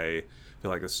I feel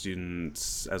like the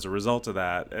students, as a result of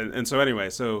that. And so anyway,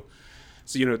 so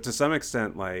to some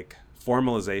extent, like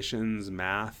formalizations,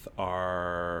 math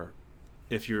are,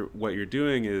 what you're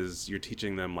doing is you're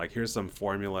teaching them like, here's some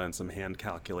formula and some hand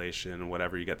calculation and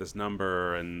whatever, you get this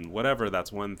number and whatever,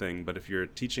 that's one thing. But if you're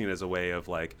teaching it as a way of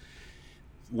like,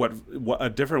 what a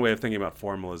different way of thinking about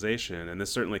formalization, and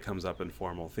this certainly comes up in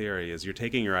formal theory, is you're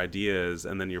taking your ideas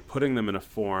and then you're putting them in a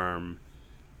form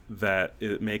that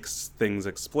it makes things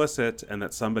explicit, and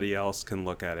that somebody else can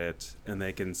look at it and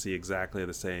they can see exactly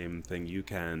the same thing you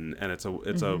can. And it's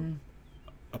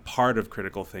a part of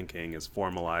critical thinking is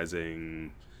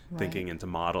formalizing thinking into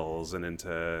models and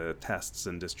into tests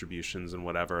and distributions and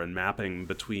whatever, and mapping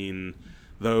between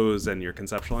those and your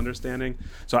conceptual understanding.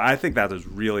 So I think that is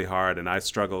really hard, and I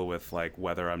struggle with like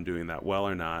whether I'm doing that well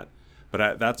or not.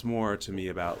 But that's more to me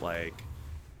about like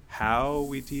how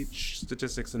we teach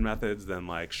statistics and methods than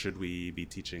like, should we be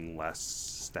teaching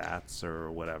less stats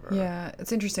or whatever. Yeah,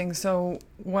 it's interesting. So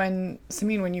when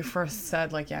you first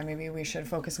said like, yeah, maybe we should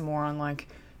focus more on like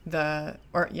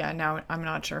now I'm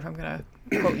not sure if I'm going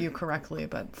to quote you correctly,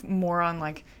 but more on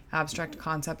like abstract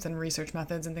concepts and research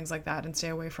methods and things like that, and stay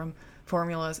away from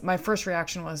formulas. My first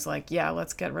reaction was like, yeah,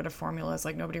 let's get rid of formulas.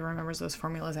 Like nobody remembers those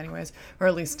formulas anyways, or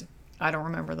at least I don't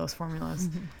remember those formulas.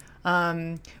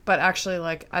 But actually,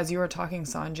 like, as you were talking,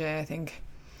 Sanjay,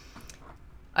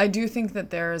 I do think that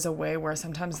there is a way where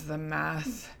sometimes the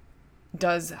math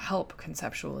does help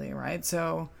conceptually, right?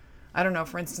 So I don't know,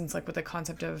 for instance, like with the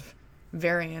concept of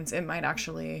variance, it might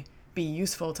actually be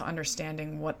useful to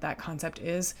understanding what that concept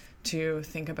is, to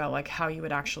think about like how you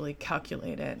would actually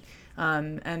calculate it.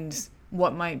 And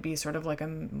what might be sort of like a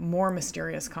more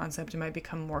mysterious concept, it might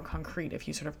become more concrete if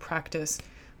you sort of practice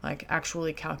like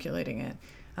actually calculating it.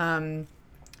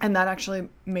 And that actually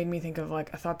made me think of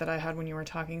like a thought that I had when you were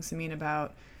talking, Samin,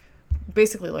 about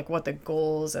basically like what the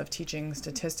goals of teaching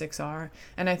statistics are.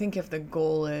 And I think if the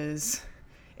goal is,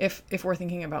 if we're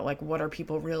thinking about like what are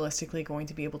people realistically going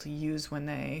to be able to use when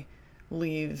they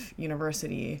leave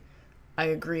university, I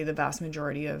agree the vast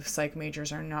majority of psych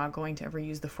majors are not going to ever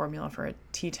use the formula for a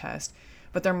t-test,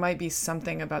 but there might be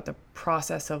something about the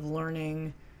process of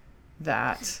learning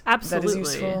that absolutely that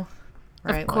is useful,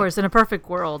 right? Of course, in a perfect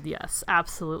world, yes,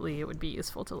 absolutely, it would be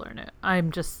useful to learn it.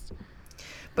 I'm just,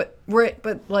 but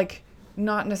like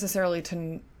not necessarily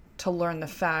to learn the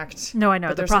fact. No, I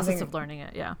know the process of learning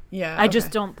it. Yeah, yeah. I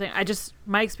just don't think.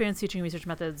 My experience teaching research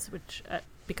methods, which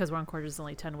because we're on quarters is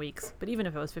only 10 weeks, but even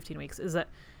if it was 15 weeks, is that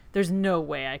there's no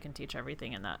way I can teach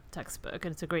everything in that textbook,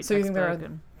 and it's a great textbook. So you think there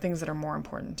are things that are more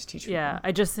important to teach people? Yeah,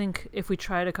 I just think if we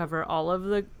try to cover all of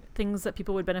the things that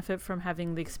people would benefit from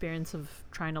having the experience of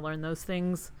trying to learn those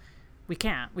things, we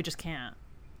just can't.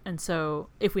 And so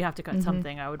if we have to cut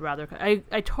something, I would rather cut.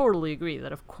 I totally agree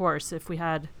that, of course, if we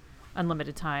had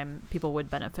unlimited time, people would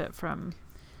benefit from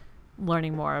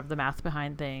learning more of the math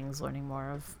behind things, learning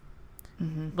more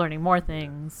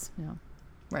things,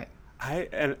 Right.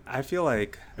 I feel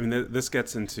like, I mean, this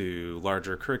gets into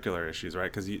larger curricular issues,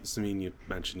 right? Because Samin, you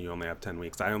mentioned you only have 10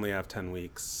 weeks. I only have 10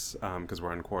 weeks because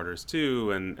we're in quarters too.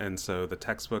 And so the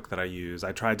textbook that I use,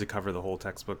 I tried to cover the whole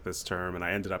textbook this term, and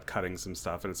I ended up cutting some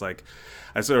stuff. And it's like,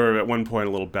 I sort of, at one point,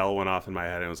 a little bell went off in my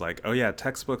head, and it was like, oh yeah,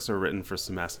 textbooks are written for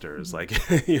semesters. Like,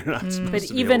 you're not supposed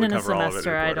to be able to cover all of it in a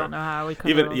quarter. I don't know how we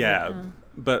cover all of it.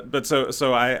 But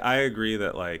so I agree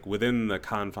that, like, within the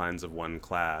confines of one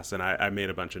class, and I made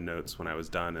a bunch of notes when I was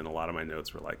done, and a lot of my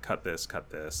notes were like, cut this,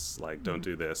 like, don't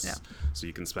do this, so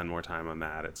you can spend more time on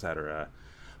that, etc.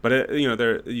 But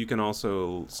you can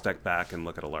also step back and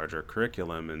look at a larger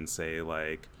curriculum and say,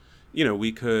 like,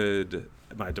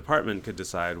 my department could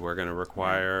decide we're going to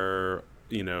require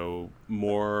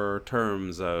more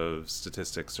terms of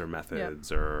statistics or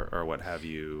methods or what have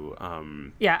you.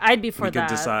 I'd be for that.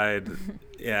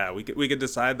 We could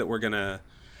decide that we're gonna.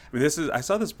 I mean, I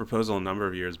saw this proposal a number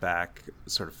of years back,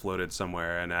 sort of floated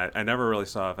somewhere, and I never really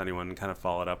saw if anyone kind of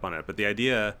followed up on it. But the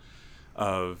idea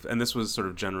and this was sort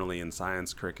of generally in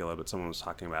science curricula, but someone was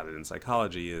talking about it in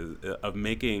psychology, is of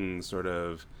making sort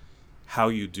of how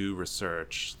you do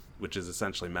research, which is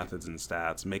essentially methods and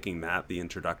stats, making that the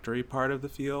introductory part of the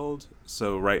field.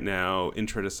 So right now,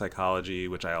 Intro to Psychology,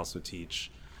 which I also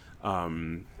teach,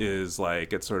 is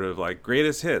like, it's sort of like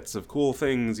greatest hits of cool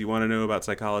things you want to know about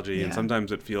psychology. And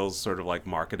sometimes it feels sort of like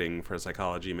marketing for a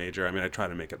psychology major. I mean, I try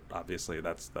to make it, obviously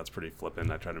that's pretty flippant.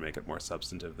 I try to make it more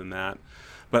substantive than that.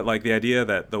 But like the idea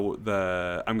that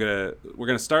we're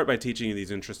gonna start by teaching you these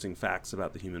interesting facts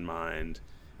about the human mind.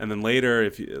 And then later,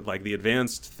 if you, like, the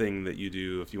advanced thing that you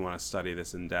do if you want to study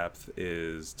this in depth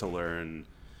is to learn,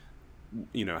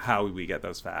 how we get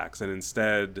those facts. And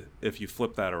instead, if you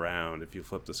flip that around, if you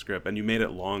flip the script and you made it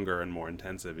longer and more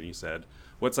intensive, and you said,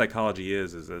 what psychology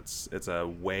is it's a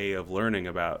way of learning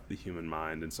about the human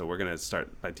mind. And so we're going to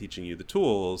start by teaching you the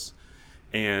tools.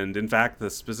 And in fact, the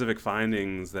specific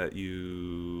findings that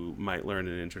you might learn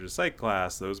in an Intro to Psych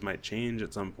class, those might change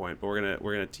at some point. But we're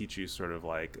gonna teach you sort of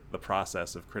like the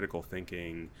process of critical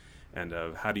thinking, and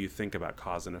of how do you think about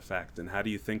cause and effect, and how do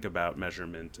you think about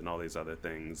measurement, and all these other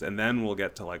things. And then we'll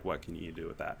get to, like, what can you do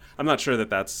with that. I'm not sure that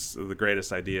that's the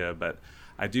greatest idea, but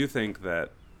I do think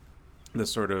that the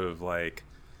sort of like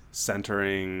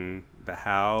centering the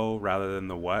how rather than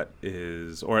the what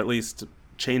is, or at least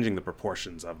changing the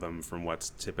proportions of them from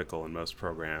what's typical in most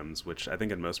programs, which I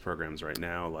think in most programs right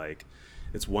now, like,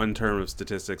 it's one term of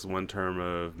statistics, one term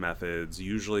of methods,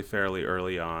 usually fairly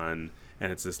early on,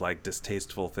 and it's this like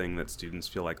distasteful thing that students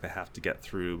feel like they have to get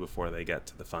through before they get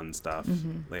to the fun stuff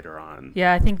later on.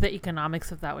 Yeah, I think the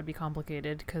economics of that would be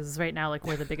complicated, because right now, like,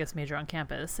 we're the biggest major on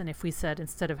campus, and if we said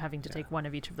instead of having to take one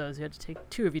of each of those, you had to take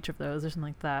two of each of those or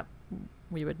something like that,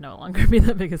 we would no longer be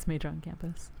the biggest major on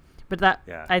campus. But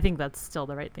I think that's still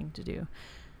the right thing to do.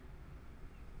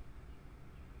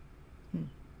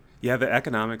 Yeah, the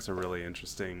economics are really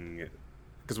interesting,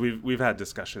 because we've had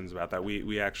discussions about that.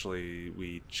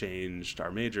 We changed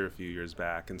our major a few years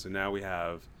back, and so now we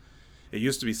have, it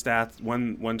used to be stats,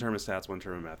 one term of stats, one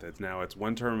term of methods. Now it's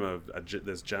one term of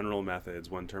this general methods,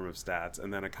 one term of stats,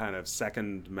 and then a kind of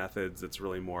second methods that's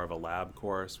really more of a lab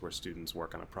course where students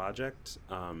work on a project.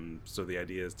 So the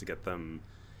idea is to get them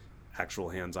actual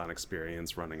hands-on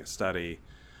experience running a study.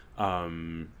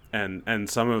 And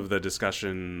some of the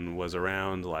discussion was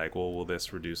around, like, well, will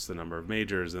this reduce the number of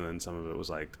majors? And then some of it was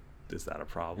like, is that a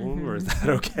problem or is that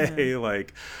okay?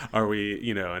 Like, are we,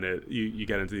 and you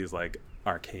get into these like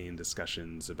arcane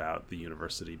discussions about the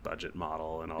university budget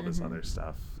model and all this other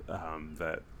stuff,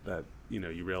 that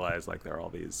you realize, like, there are all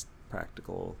these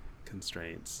practical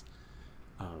constraints.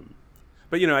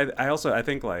 But I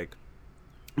think, like,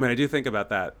 I do think about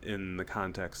that in the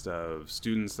context of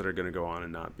students that are going to go on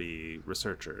and not be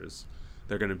researchers.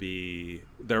 they're going to be,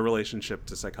 their relationship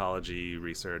to psychology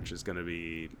research is going to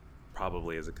be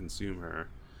probably as a consumer.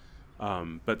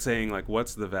 But saying like,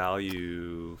 what's the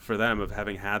value for them of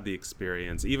having had the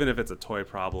experience, even if it's a toy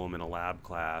problem in a lab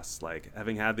class, like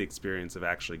having had the experience of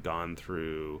actually gone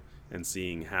through and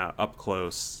seeing how up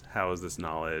close, how is this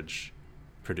knowledge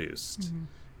produced? Mm-hmm.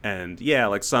 And yeah,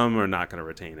 like some are not going to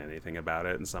retain anything about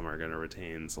it and some are going to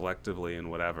retain selectively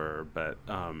and whatever. But,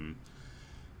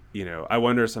 you know, I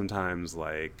wonder sometimes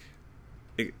I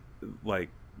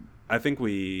think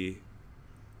we,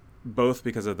 both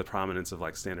because of the prominence of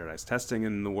like standardized testing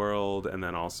in the world, and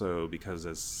then also because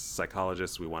as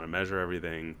psychologists we want to measure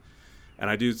everything. And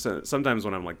I do sometimes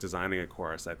when I'm like designing a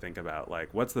course, I think about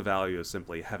like, what's the value of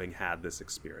simply having had this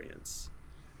experience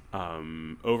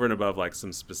over and above like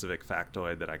some specific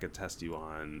factoid that I could test you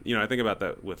on. You know, I think about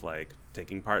that with like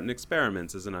taking part in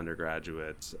experiments as an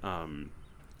undergraduate,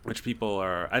 which people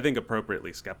are, I think,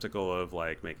 appropriately skeptical of,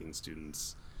 like making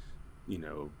students, you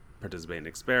know, participate in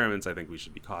experiments. I think we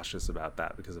should be cautious about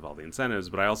that because of all the incentives.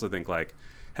 But I also think like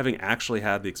having actually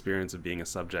had the experience of being a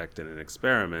subject in an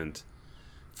experiment,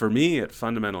 for me, it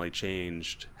fundamentally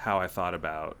changed how I thought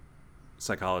about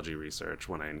psychology research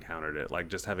when I encountered it. Like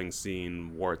just having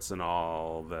seen warts and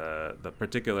all the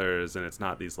particulars, and it's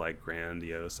not these like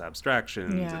grandiose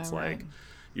abstractions. Yeah, it's right. Like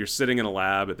you're sitting in a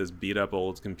lab at this beat up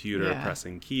old computer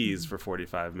pressing keys for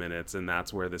 45 minutes, and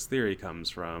that's where this theory comes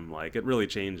from. Like it really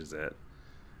changes it.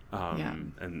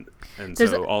 And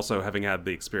so also having had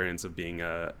the experience of being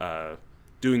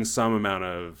doing some amount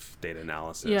of data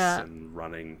analysis and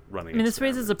running. I mean, this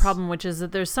raises a problem, which is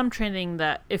that there's some training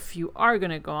that if you are going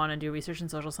to go on and do research in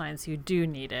social science, you do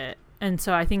need it. And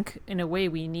so I think in a way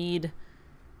we need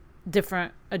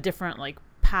a different like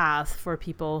path for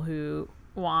people who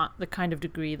want the kind of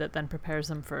degree that then prepares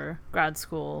them for grad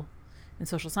school in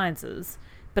social sciences.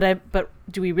 But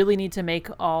do we really need to make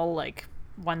all like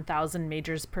 1,000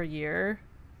 majors per year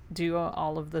do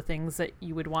all of the things that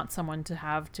you would want someone to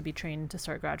have to be trained to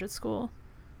start graduate school?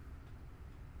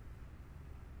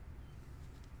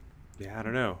 Yeah, I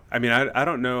don't know. I mean, I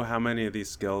don't know how many of these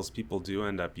skills people do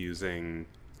end up using.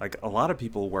 Like a lot of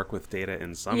people work with data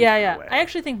in some way. I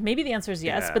actually think maybe the answer is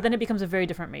yes, but then it becomes a very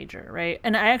different major, right?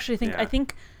 And I actually think I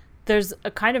think there's a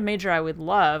kind of major I would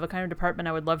love, a kind of department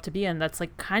I would love to be in that's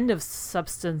like kind of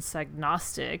substance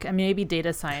agnostic. I mean, maybe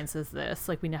data science is this.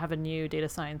 Like we have a new data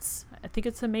science, I think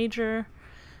it's a major,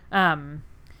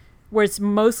 where it's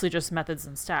mostly just methods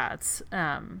and stats.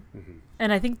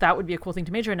 And I think that would be a cool thing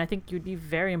to major in. I think you'd be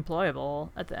very employable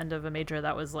at the end of a major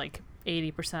that was like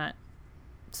 80%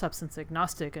 substance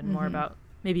agnostic and more about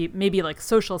maybe like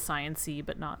social science-y,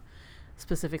 but not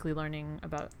specifically learning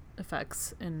about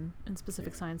effects in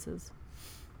specific sciences.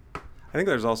 I think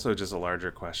there's also just a larger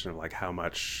question of like how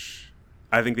much.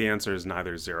 I think the answer is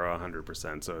neither 0 or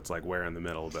 100%, so it's like where in the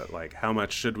middle, but like how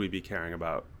much should we be caring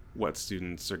about what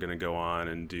students are going to go on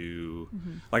and do?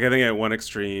 Like I think at one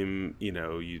extreme, you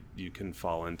know, you can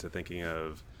fall into thinking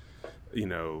of, you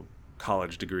know,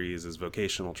 college degrees as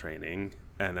vocational training,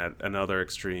 and at another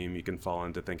extreme you can fall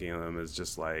into thinking of them as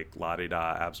just like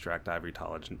la-di-da abstract ivory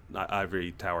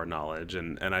tower knowledge,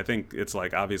 and I think it's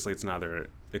like obviously it's neither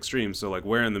extreme, so like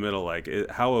where in the middle, like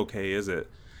how okay is it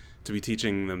to be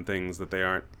teaching them things that they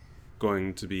aren't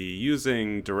going to be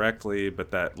using directly, but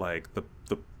that like the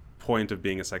point of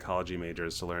being a psychology major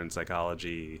is to learn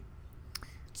psychology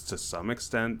to some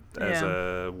extent as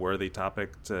a worthy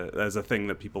topic, as a thing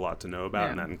that people ought to know about,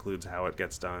 and that includes how it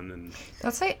gets done. And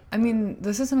that's like, I mean,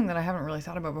 this is something that I haven't really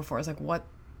thought about before, is like what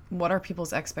are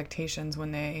people's expectations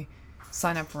when they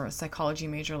sign up for a psychology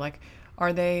major? Like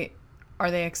are they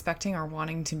expecting or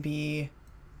wanting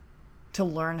to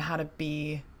learn how to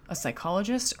be a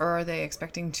psychologist, or are they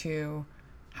expecting to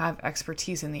have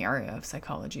expertise in the area of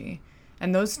psychology?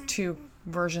 And those two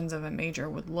versions of a major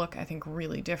would look, I think,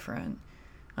 really different.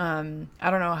 I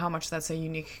don't know how much that's a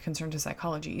unique concern to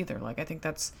psychology either. Like,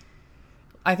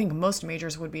 I think most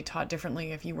majors would be taught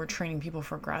differently if you were training people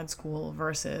for grad school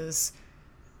versus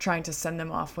trying to send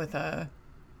them off with a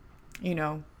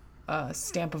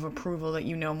stamp of approval that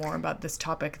you know more about this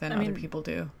topic than other people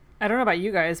do. I don't know about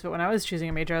you guys, but when I was choosing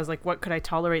a major, I was like, what could I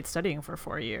tolerate studying for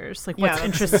 4 years? Like, what's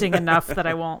interesting enough that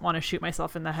I won't want to shoot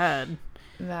myself in the head?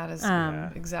 That is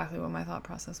exactly what my thought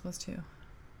process was too.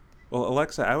 Well,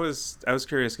 Alexa, I was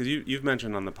curious because you've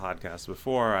mentioned on the podcast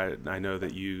before. I know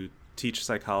that you teach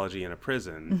psychology in a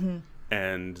prison,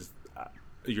 and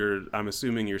I'm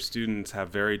assuming your students have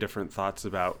very different thoughts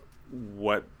about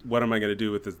what am I going to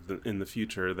do with this in the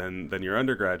future than your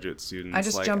undergraduate students. I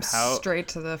just jumped straight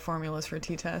to the formulas for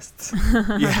t-tests.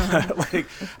 Yeah, like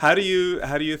how do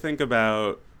you think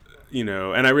about,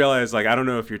 and I realize, like, I don't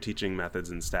know if you're teaching methods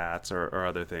and stats or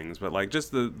other things, but like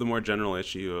just the more general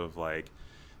issue of like,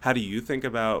 how do you think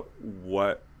about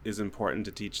what is important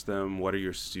to teach them? What are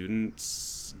your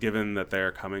students, given that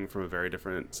they're coming from a very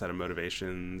different set of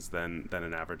motivations than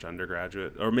an average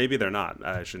undergraduate, or maybe they're not.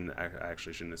 I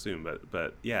actually shouldn't assume,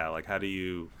 but yeah, like how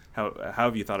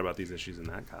have you thought about these issues in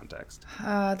that context?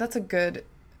 That's a good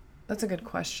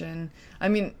question. I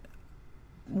mean,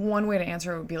 one way to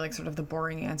answer it would be like sort of the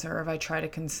boring answer if I try to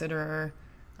consider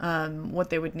what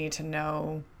they would need to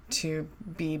know to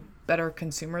be better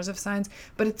consumers of science,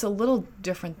 but it's a little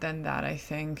different than that, I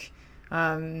think.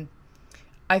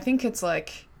 I think it's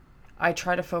like I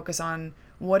try to focus on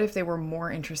what if they were more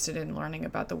interested in learning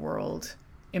about the world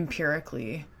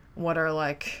empirically? What are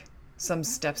like some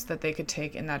steps that they could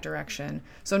take in that direction?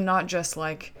 So not just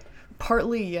like,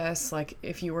 partly yes, like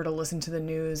if you were to listen to the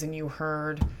news and you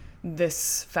heard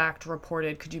this fact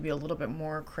reported, could you be a little bit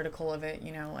more critical of it?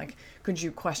 Like, could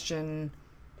you question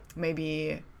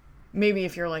maybe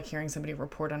if you're like hearing somebody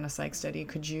report on a psych study,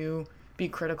 could you be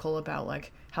critical about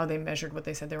like how they measured what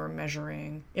they said they were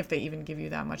measuring, if they even give you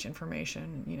that much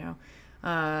information,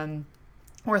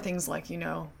 or things like,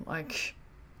 like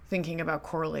thinking about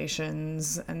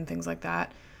correlations and things like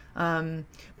that.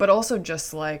 But also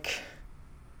just like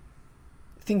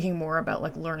thinking more about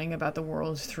like learning about the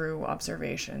world through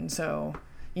observation. So,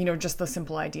 just the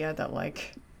simple idea that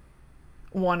like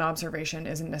one observation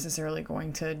isn't necessarily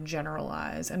going to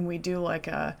generalize. And we do like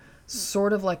a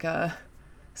sort of like a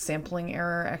sampling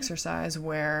error exercise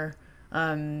where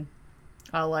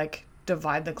I'll like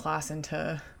divide the class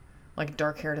into like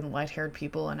dark-haired and light-haired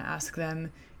people and ask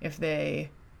them if they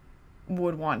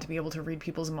would want to be able to read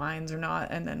people's minds or not.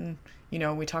 And then,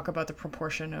 we talk about the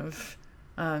proportion of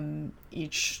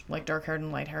each like dark-haired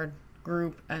and light-haired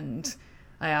group, and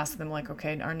I ask them like,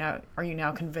 okay, are you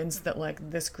now convinced that like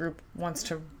this group wants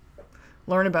to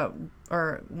learn about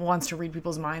or wants to read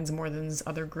people's minds more than this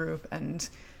other group? And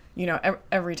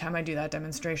every time I do that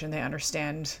demonstration, they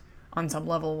understand on some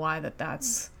level why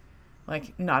that's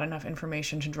like not enough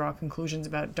information to draw conclusions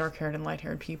about dark-haired and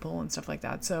light-haired people and stuff like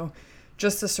that. So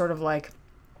just to sort of like,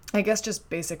 I guess just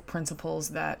basic principles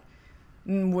that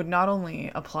would not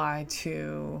only apply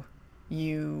to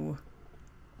you,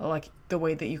 like the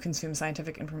way that you consume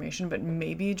scientific information, but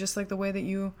maybe just like the way that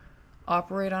you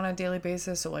operate on a daily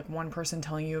basis. So like one person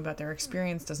telling you about their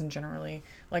experience doesn't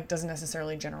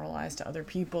necessarily generalize to other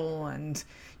people. And,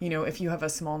 if you have a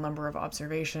small number of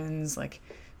observations, like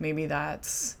maybe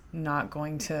that's not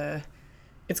going to,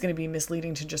 it's going to be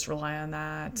misleading to just rely on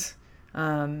that.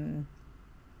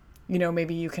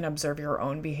 Maybe you can observe your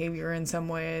own behavior in some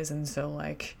ways, and so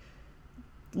like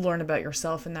learn about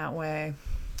yourself in that way.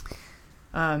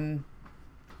 I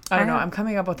don't know. I'm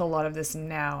coming up with a lot of this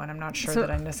now, and I'm not sure that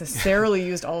I necessarily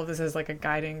used all of this as like a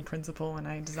guiding principle when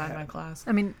I designed my class.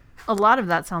 I mean, a lot of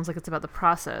that sounds like it's about the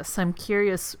process. I'm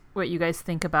curious what you guys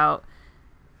think about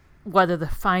whether the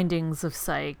findings of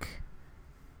psych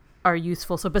are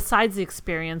useful. So besides the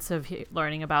experience of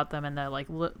learning about them and the like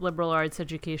liberal arts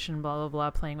education, blah, blah,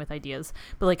 blah, playing with ideas,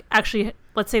 but like actually,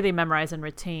 let's say they memorize and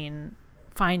retain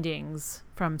findings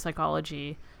from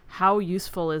psychology. How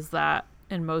useful is that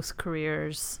in most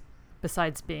careers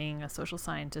besides being a social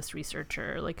scientist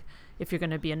researcher? Like if you're going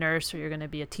to be a nurse or you're going to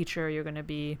be a teacher, you're going to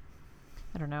be,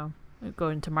 I don't know, go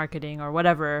into marketing or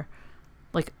whatever.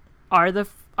 Like are the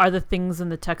things in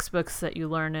the textbooks that you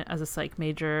learn as a psych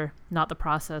major, not the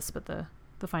process, but the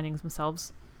findings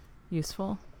themselves,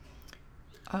 useful?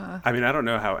 I mean, I don't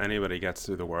know how anybody gets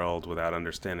through the world without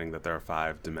understanding that there are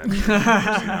 5 dimensions of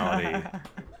personality.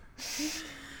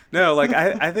 No, like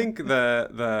I think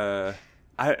I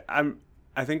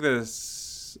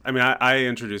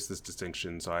introduced this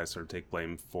distinction, so I sort of take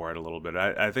blame for it a little bit.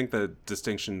 I think the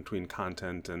distinction between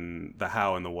content and the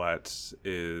how and the what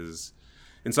is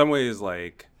in some ways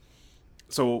like,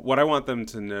 so what I want them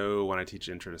to know when I teach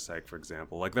intro to psych, for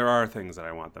example, like there are things that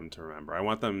I want them to remember. I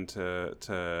want them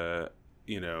to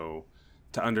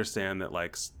understand that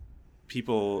like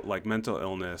people, like mental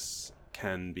illness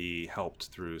can be helped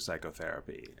through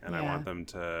psychotherapy. And I want them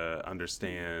to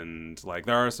understand, like,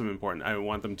 there are some important, I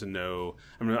want them to know,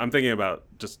 I'm thinking about,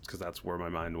 just because that's where my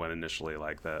mind went initially,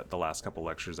 like the last couple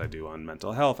lectures I do on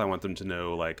mental health, I want them to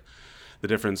know, like, the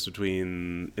difference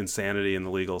between insanity in the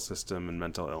legal system and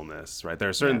mental illness, right? There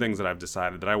are certain things that I've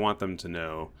decided that I want them to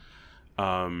know.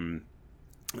 Some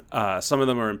of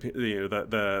them are,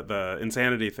 the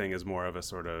insanity thing is more of a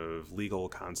sort of legal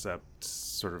concept,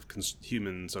 sort of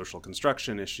human social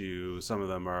construction issue. Some of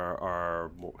them are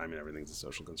I mean, everything's a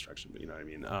social construction, but you know what I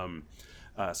mean?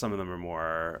 Some of them are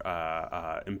more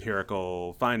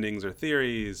empirical findings or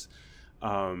theories.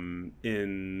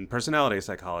 in personality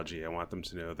psychology, I want them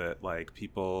to know that like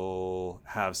people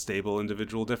have stable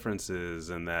individual differences,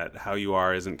 and that how you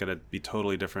are isn't going to be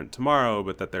totally different tomorrow,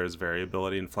 but that there's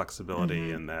variability and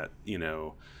flexibility, and that,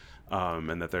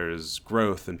 and that there's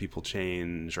growth and people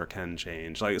change or can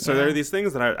change. Like, so there are these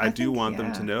things that I do want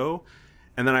them to know.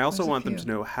 And then I also want them to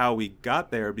know how we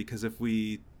got there, because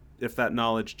if that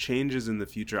knowledge changes in the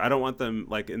future, I don't want them,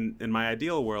 like in my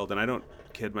ideal world, and I don't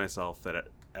kid myself that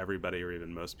everybody or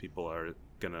even most people are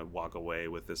going to walk away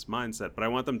with this mindset, but I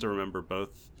want them to remember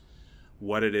both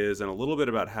what it is and a little bit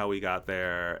about how we got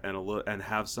there, and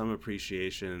have some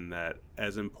appreciation that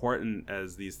as important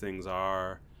as these things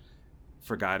are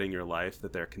for guiding your life,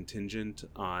 that they're contingent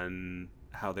on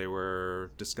how they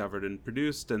were discovered and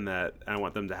produced, and that I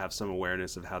want them to have some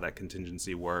awareness of how that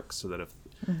contingency works, so that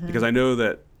because I know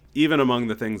that even among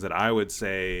the things that I would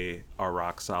say are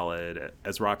rock solid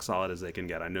as they can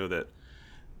get, I know that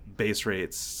base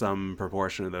rates, some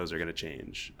proportion of those are going to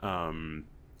change.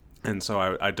 And so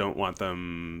I don't want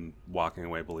them walking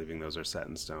away believing those are set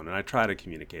in stone. And I try to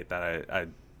communicate that.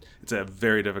 It's a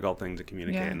very difficult thing to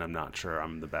communicate, and I'm not sure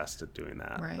I'm the best at doing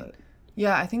that. Right. But.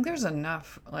 Yeah, I think there's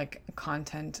enough like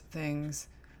content things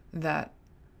that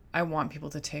I want people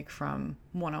to take from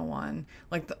 101.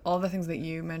 Like all the things that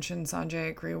you mentioned, Sanjay, I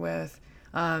agree with.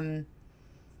 I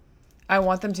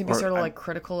want them to be sort of like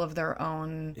critical of their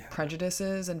own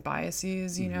prejudices and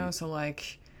biases, you know? So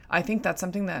like, I think that's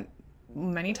something that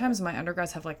many times my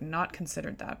undergrads have like not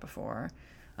considered that before.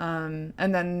 And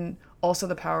then also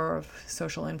the power of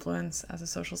social influence as a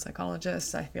social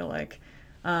psychologist. I feel like,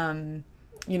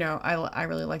 you know, I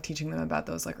really like teaching them about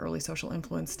those like early social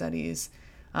influence studies.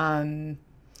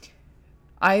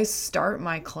 I start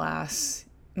my class,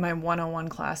 my 101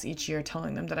 class each year,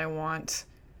 telling them that I want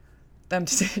them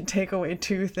to take away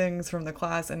 2 things from the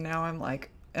class, and now I'm like,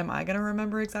 am I gonna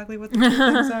remember exactly what the 2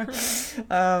 things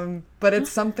are? But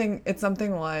it's something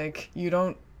like, you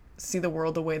don't see the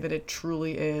world the way that it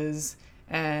truly is,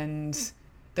 and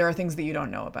there are things that you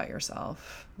don't know about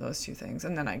yourself, those 2 things.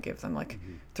 And then I give them like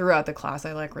throughout the class,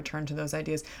 I like return to those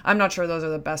ideas. I'm not sure those are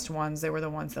the best ones. They were the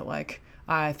ones that like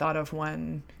I thought of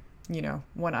when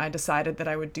I decided that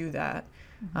I would do that.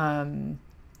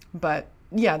 But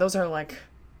yeah, those are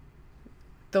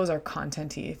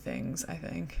content-y things, I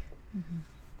think.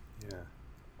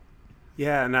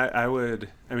 Yeah, and I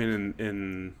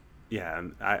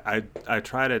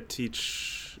try to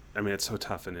teach. I mean, it's so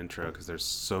tough in intro because there's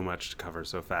so much to cover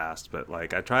so fast, but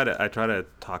like I try to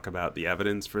talk about the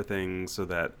evidence for things, so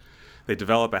that they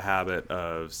develop a habit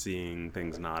of seeing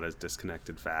things not as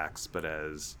disconnected facts, but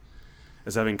as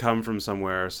having come from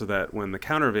somewhere, so that when the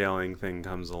countervailing thing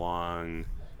comes along,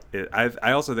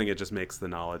 I also think it just makes the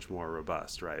knowledge more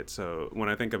robust, right? So when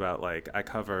I think about, like, I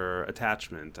cover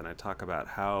attachment, and I talk about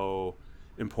how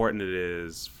important it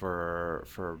is for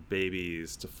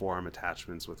babies to form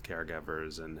attachments with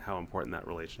caregivers, and how important that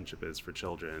relationship is for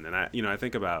children. And I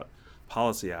think about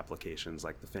policy applications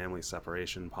like the family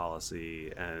separation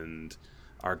policy, and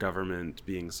our government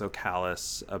being so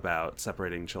callous about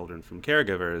separating children from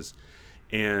caregivers.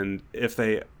 And if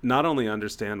they not only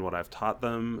understand what I've taught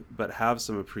them, but have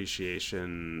some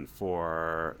appreciation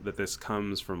for that this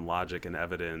comes from logic and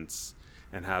evidence,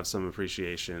 and have some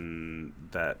appreciation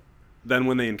that then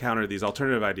when they encounter these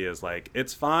alternative ideas, like,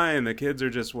 it's fine, the kids are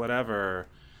just whatever,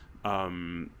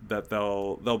 that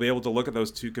they'll be able to look at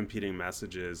those 2 competing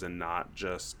messages and not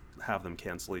just have them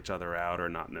cancel each other out or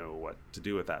not know what to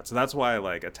do with that. So that's why,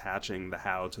 like, attaching the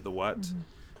how to the what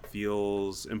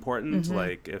feels important.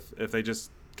 Like if they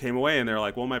just came away and they're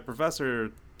like, well, my professor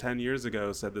 10 years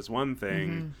ago said this one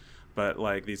thing, but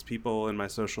like these people in my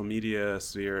social media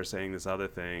sphere are saying this other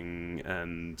thing,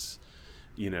 and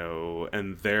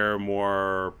and they're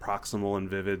more proximal and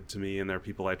vivid to me, and they're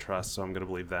people I trust, so I'm going to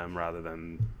believe them rather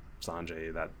than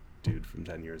Sanjay, that dude from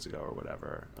 10 years ago or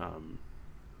whatever.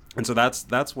 And so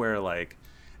that's where, like,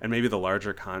 and maybe the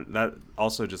larger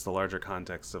just the larger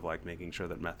context of, like, making sure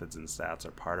that methods and stats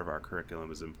are part of our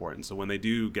curriculum is important. So when they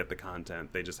do get the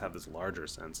content, they just have this larger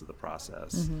sense of the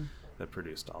process that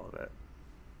produced all of it.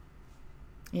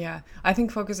 Yeah, I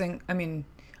think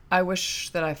I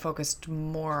wish that I focused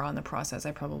more on the process.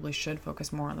 I probably should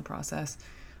focus more on the process.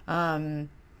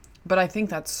 But I think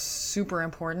that's super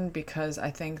important, because I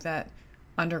think that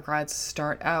undergrads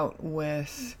start out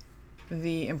with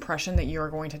the impression that you're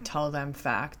going to tell them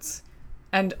facts.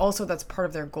 And also that's part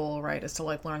of their goal, right, is to,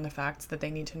 like, learn the facts that they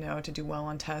need to know to do well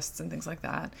on tests and things like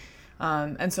that.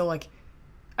 And so, like,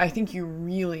 I think you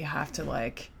really have to,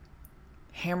 like,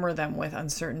 hammer them with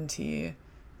uncertainty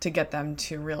to get them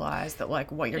to realize that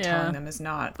like what you're telling them is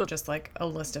not just like a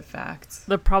list of facts.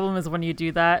 The problem is when you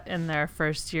do that in their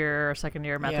first year or second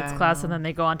year methods class, and then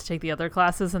they go on to take the other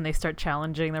classes and they start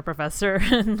challenging their professor.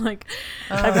 And like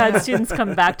I've had students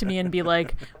come back to me and be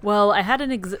like, well, I had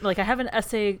I have an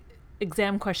essay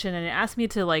exam question and it asked me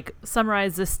to like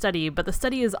summarize this study, but the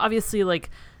study is obviously like,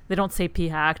 they don't say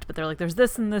p-hacked, but they're like, there's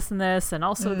this and this and this and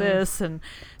also this, and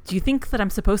do you think that I'm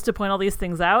supposed to point all these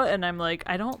things out? And I'm like,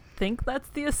 I don't think that's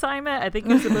the assignment. I think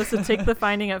you're supposed to take the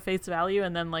finding at face value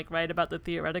and then like write about the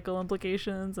theoretical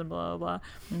implications and blah blah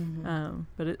blah.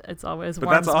 But it's always but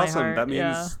that's awesome. That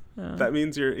means that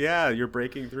means you're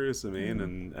breaking through,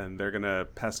 Samin, and they're gonna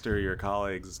pester your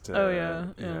colleagues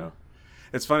to you know.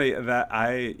 It's funny that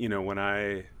when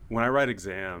I write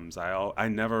exams, I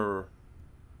never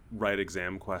write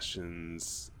exam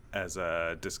questions as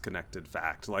a disconnected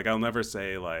fact. Like I'll never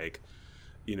say like,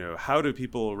 how do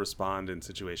people respond in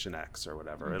situation X or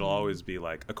whatever. It'll always be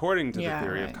like, according to the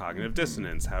theory of cognitive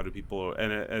dissonance, how do people,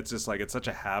 and it's just like, it's such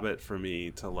a habit for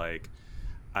me to like,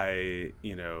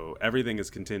 everything is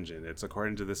contingent. It's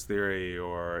according to this theory,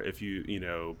 or if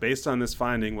based on this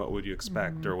finding, what would you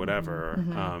expect or whatever.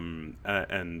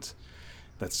 And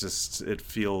that's just, it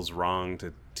feels wrong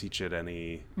to teach it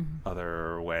any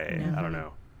other way. I don't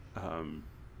know.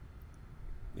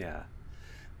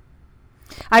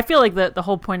 I feel like the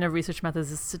whole point of research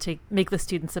methods is to make the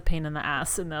students a pain in the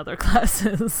ass in the other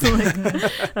classes. Like,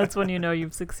 that's when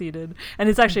you've succeeded. And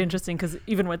it's actually interesting because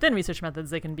even within research methods,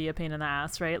 they can be a pain in the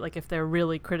ass, right? Like if they're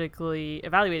really critically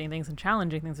evaluating things and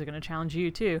challenging things, they're going to challenge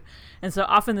you too. And so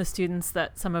often the students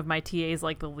that some of my TAs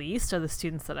like the least are the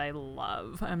students that I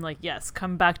love. I'm like, yes,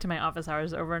 come back to my office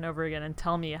hours over and over again and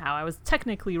tell me how I was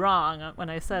technically wrong when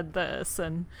I said this.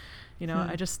 And,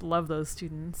 I just love those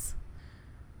students.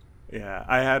 Yeah,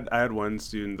 I had one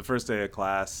student, the first day of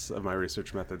class of my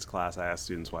research methods class, I asked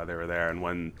students why they were there, and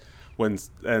when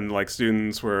like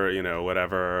students were,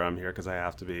 whatever, I'm here because I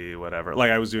have to be, whatever.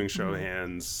 Like I was doing show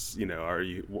hands, are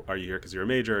you here because you're a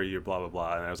major, are you blah blah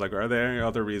blah, and I was like, are there any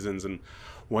other reasons? And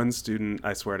one student,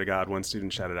 I swear to God,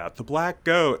 shouted out the black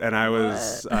goat, and I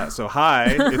was so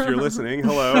hi, if you're listening,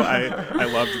 hello, I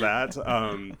loved that.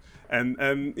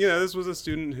 And this was a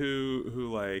student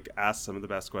who like asked some of the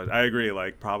best questions. I agree.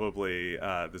 Like probably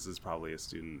this is probably a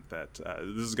student that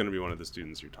this is going to be one of the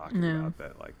students you're talking about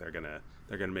that like they're gonna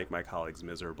make my colleagues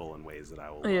miserable in ways that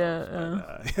I will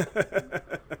love.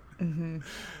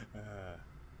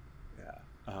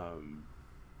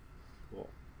 Cool.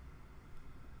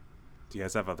 Do you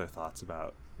guys have other thoughts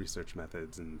about research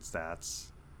methods and stats?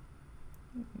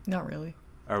 Not really.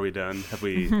 Are we done? Have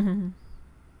we?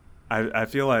 I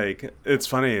feel like it's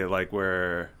funny, like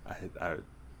where I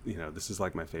this is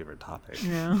like my favorite topic.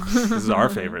 Yeah. This is our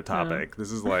favorite topic. Yeah.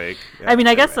 This is like. Yeah,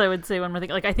 I guess I would say one more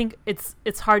thing. Like I think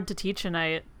it's hard to teach, and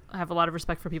I have a lot of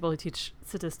respect for people who teach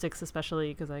statistics,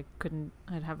 especially because I'd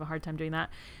have a hard time doing that.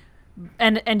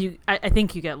 And I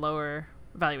think you get lower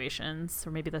evaluations,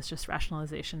 or maybe that's just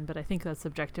rationalization, but I think that's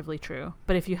objectively true.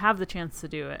 But if you have the chance to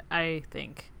do it, I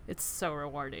think it's so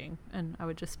rewarding, and I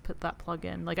would just put that plug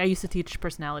in. Like I used to teach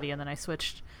personality, and then I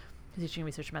switched to teaching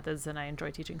research methods, and I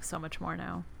enjoy teaching so much more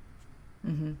now.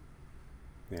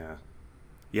 Yeah,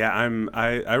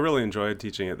 I really enjoyed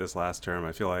teaching it this last term.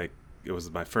 I feel like it was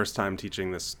my first time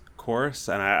teaching this course,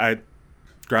 and I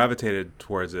gravitated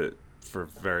towards it for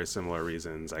very similar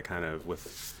reasons. I kind of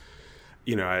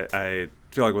I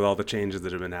feel like with all the changes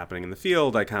that have been happening in the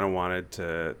field, I kind of wanted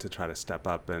to try to step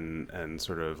up and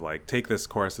sort of like take this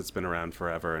course that's been around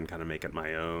forever and kind of make it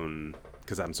my own,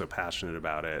 because I'm so passionate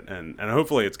about it. And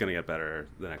hopefully it's going to get better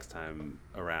the next time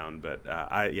around. But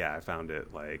I found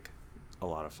it like a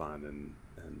lot of fun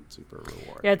and super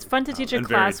rewarding. Yeah, it's fun to teach a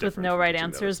class with no right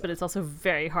answers, but it's also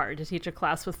very hard to teach a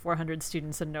class with 400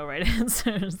 students and no right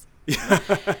answers. Yeah.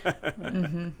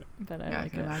 But I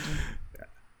like it. Imagine.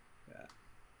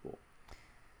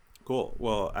 Cool.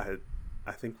 Well,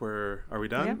 I think are we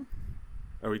done? Yep.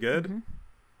 Are we good?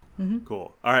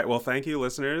 Cool. All right. Well, thank you,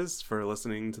 listeners, for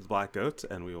listening to The Black Goat,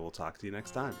 and we will talk to you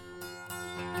next time.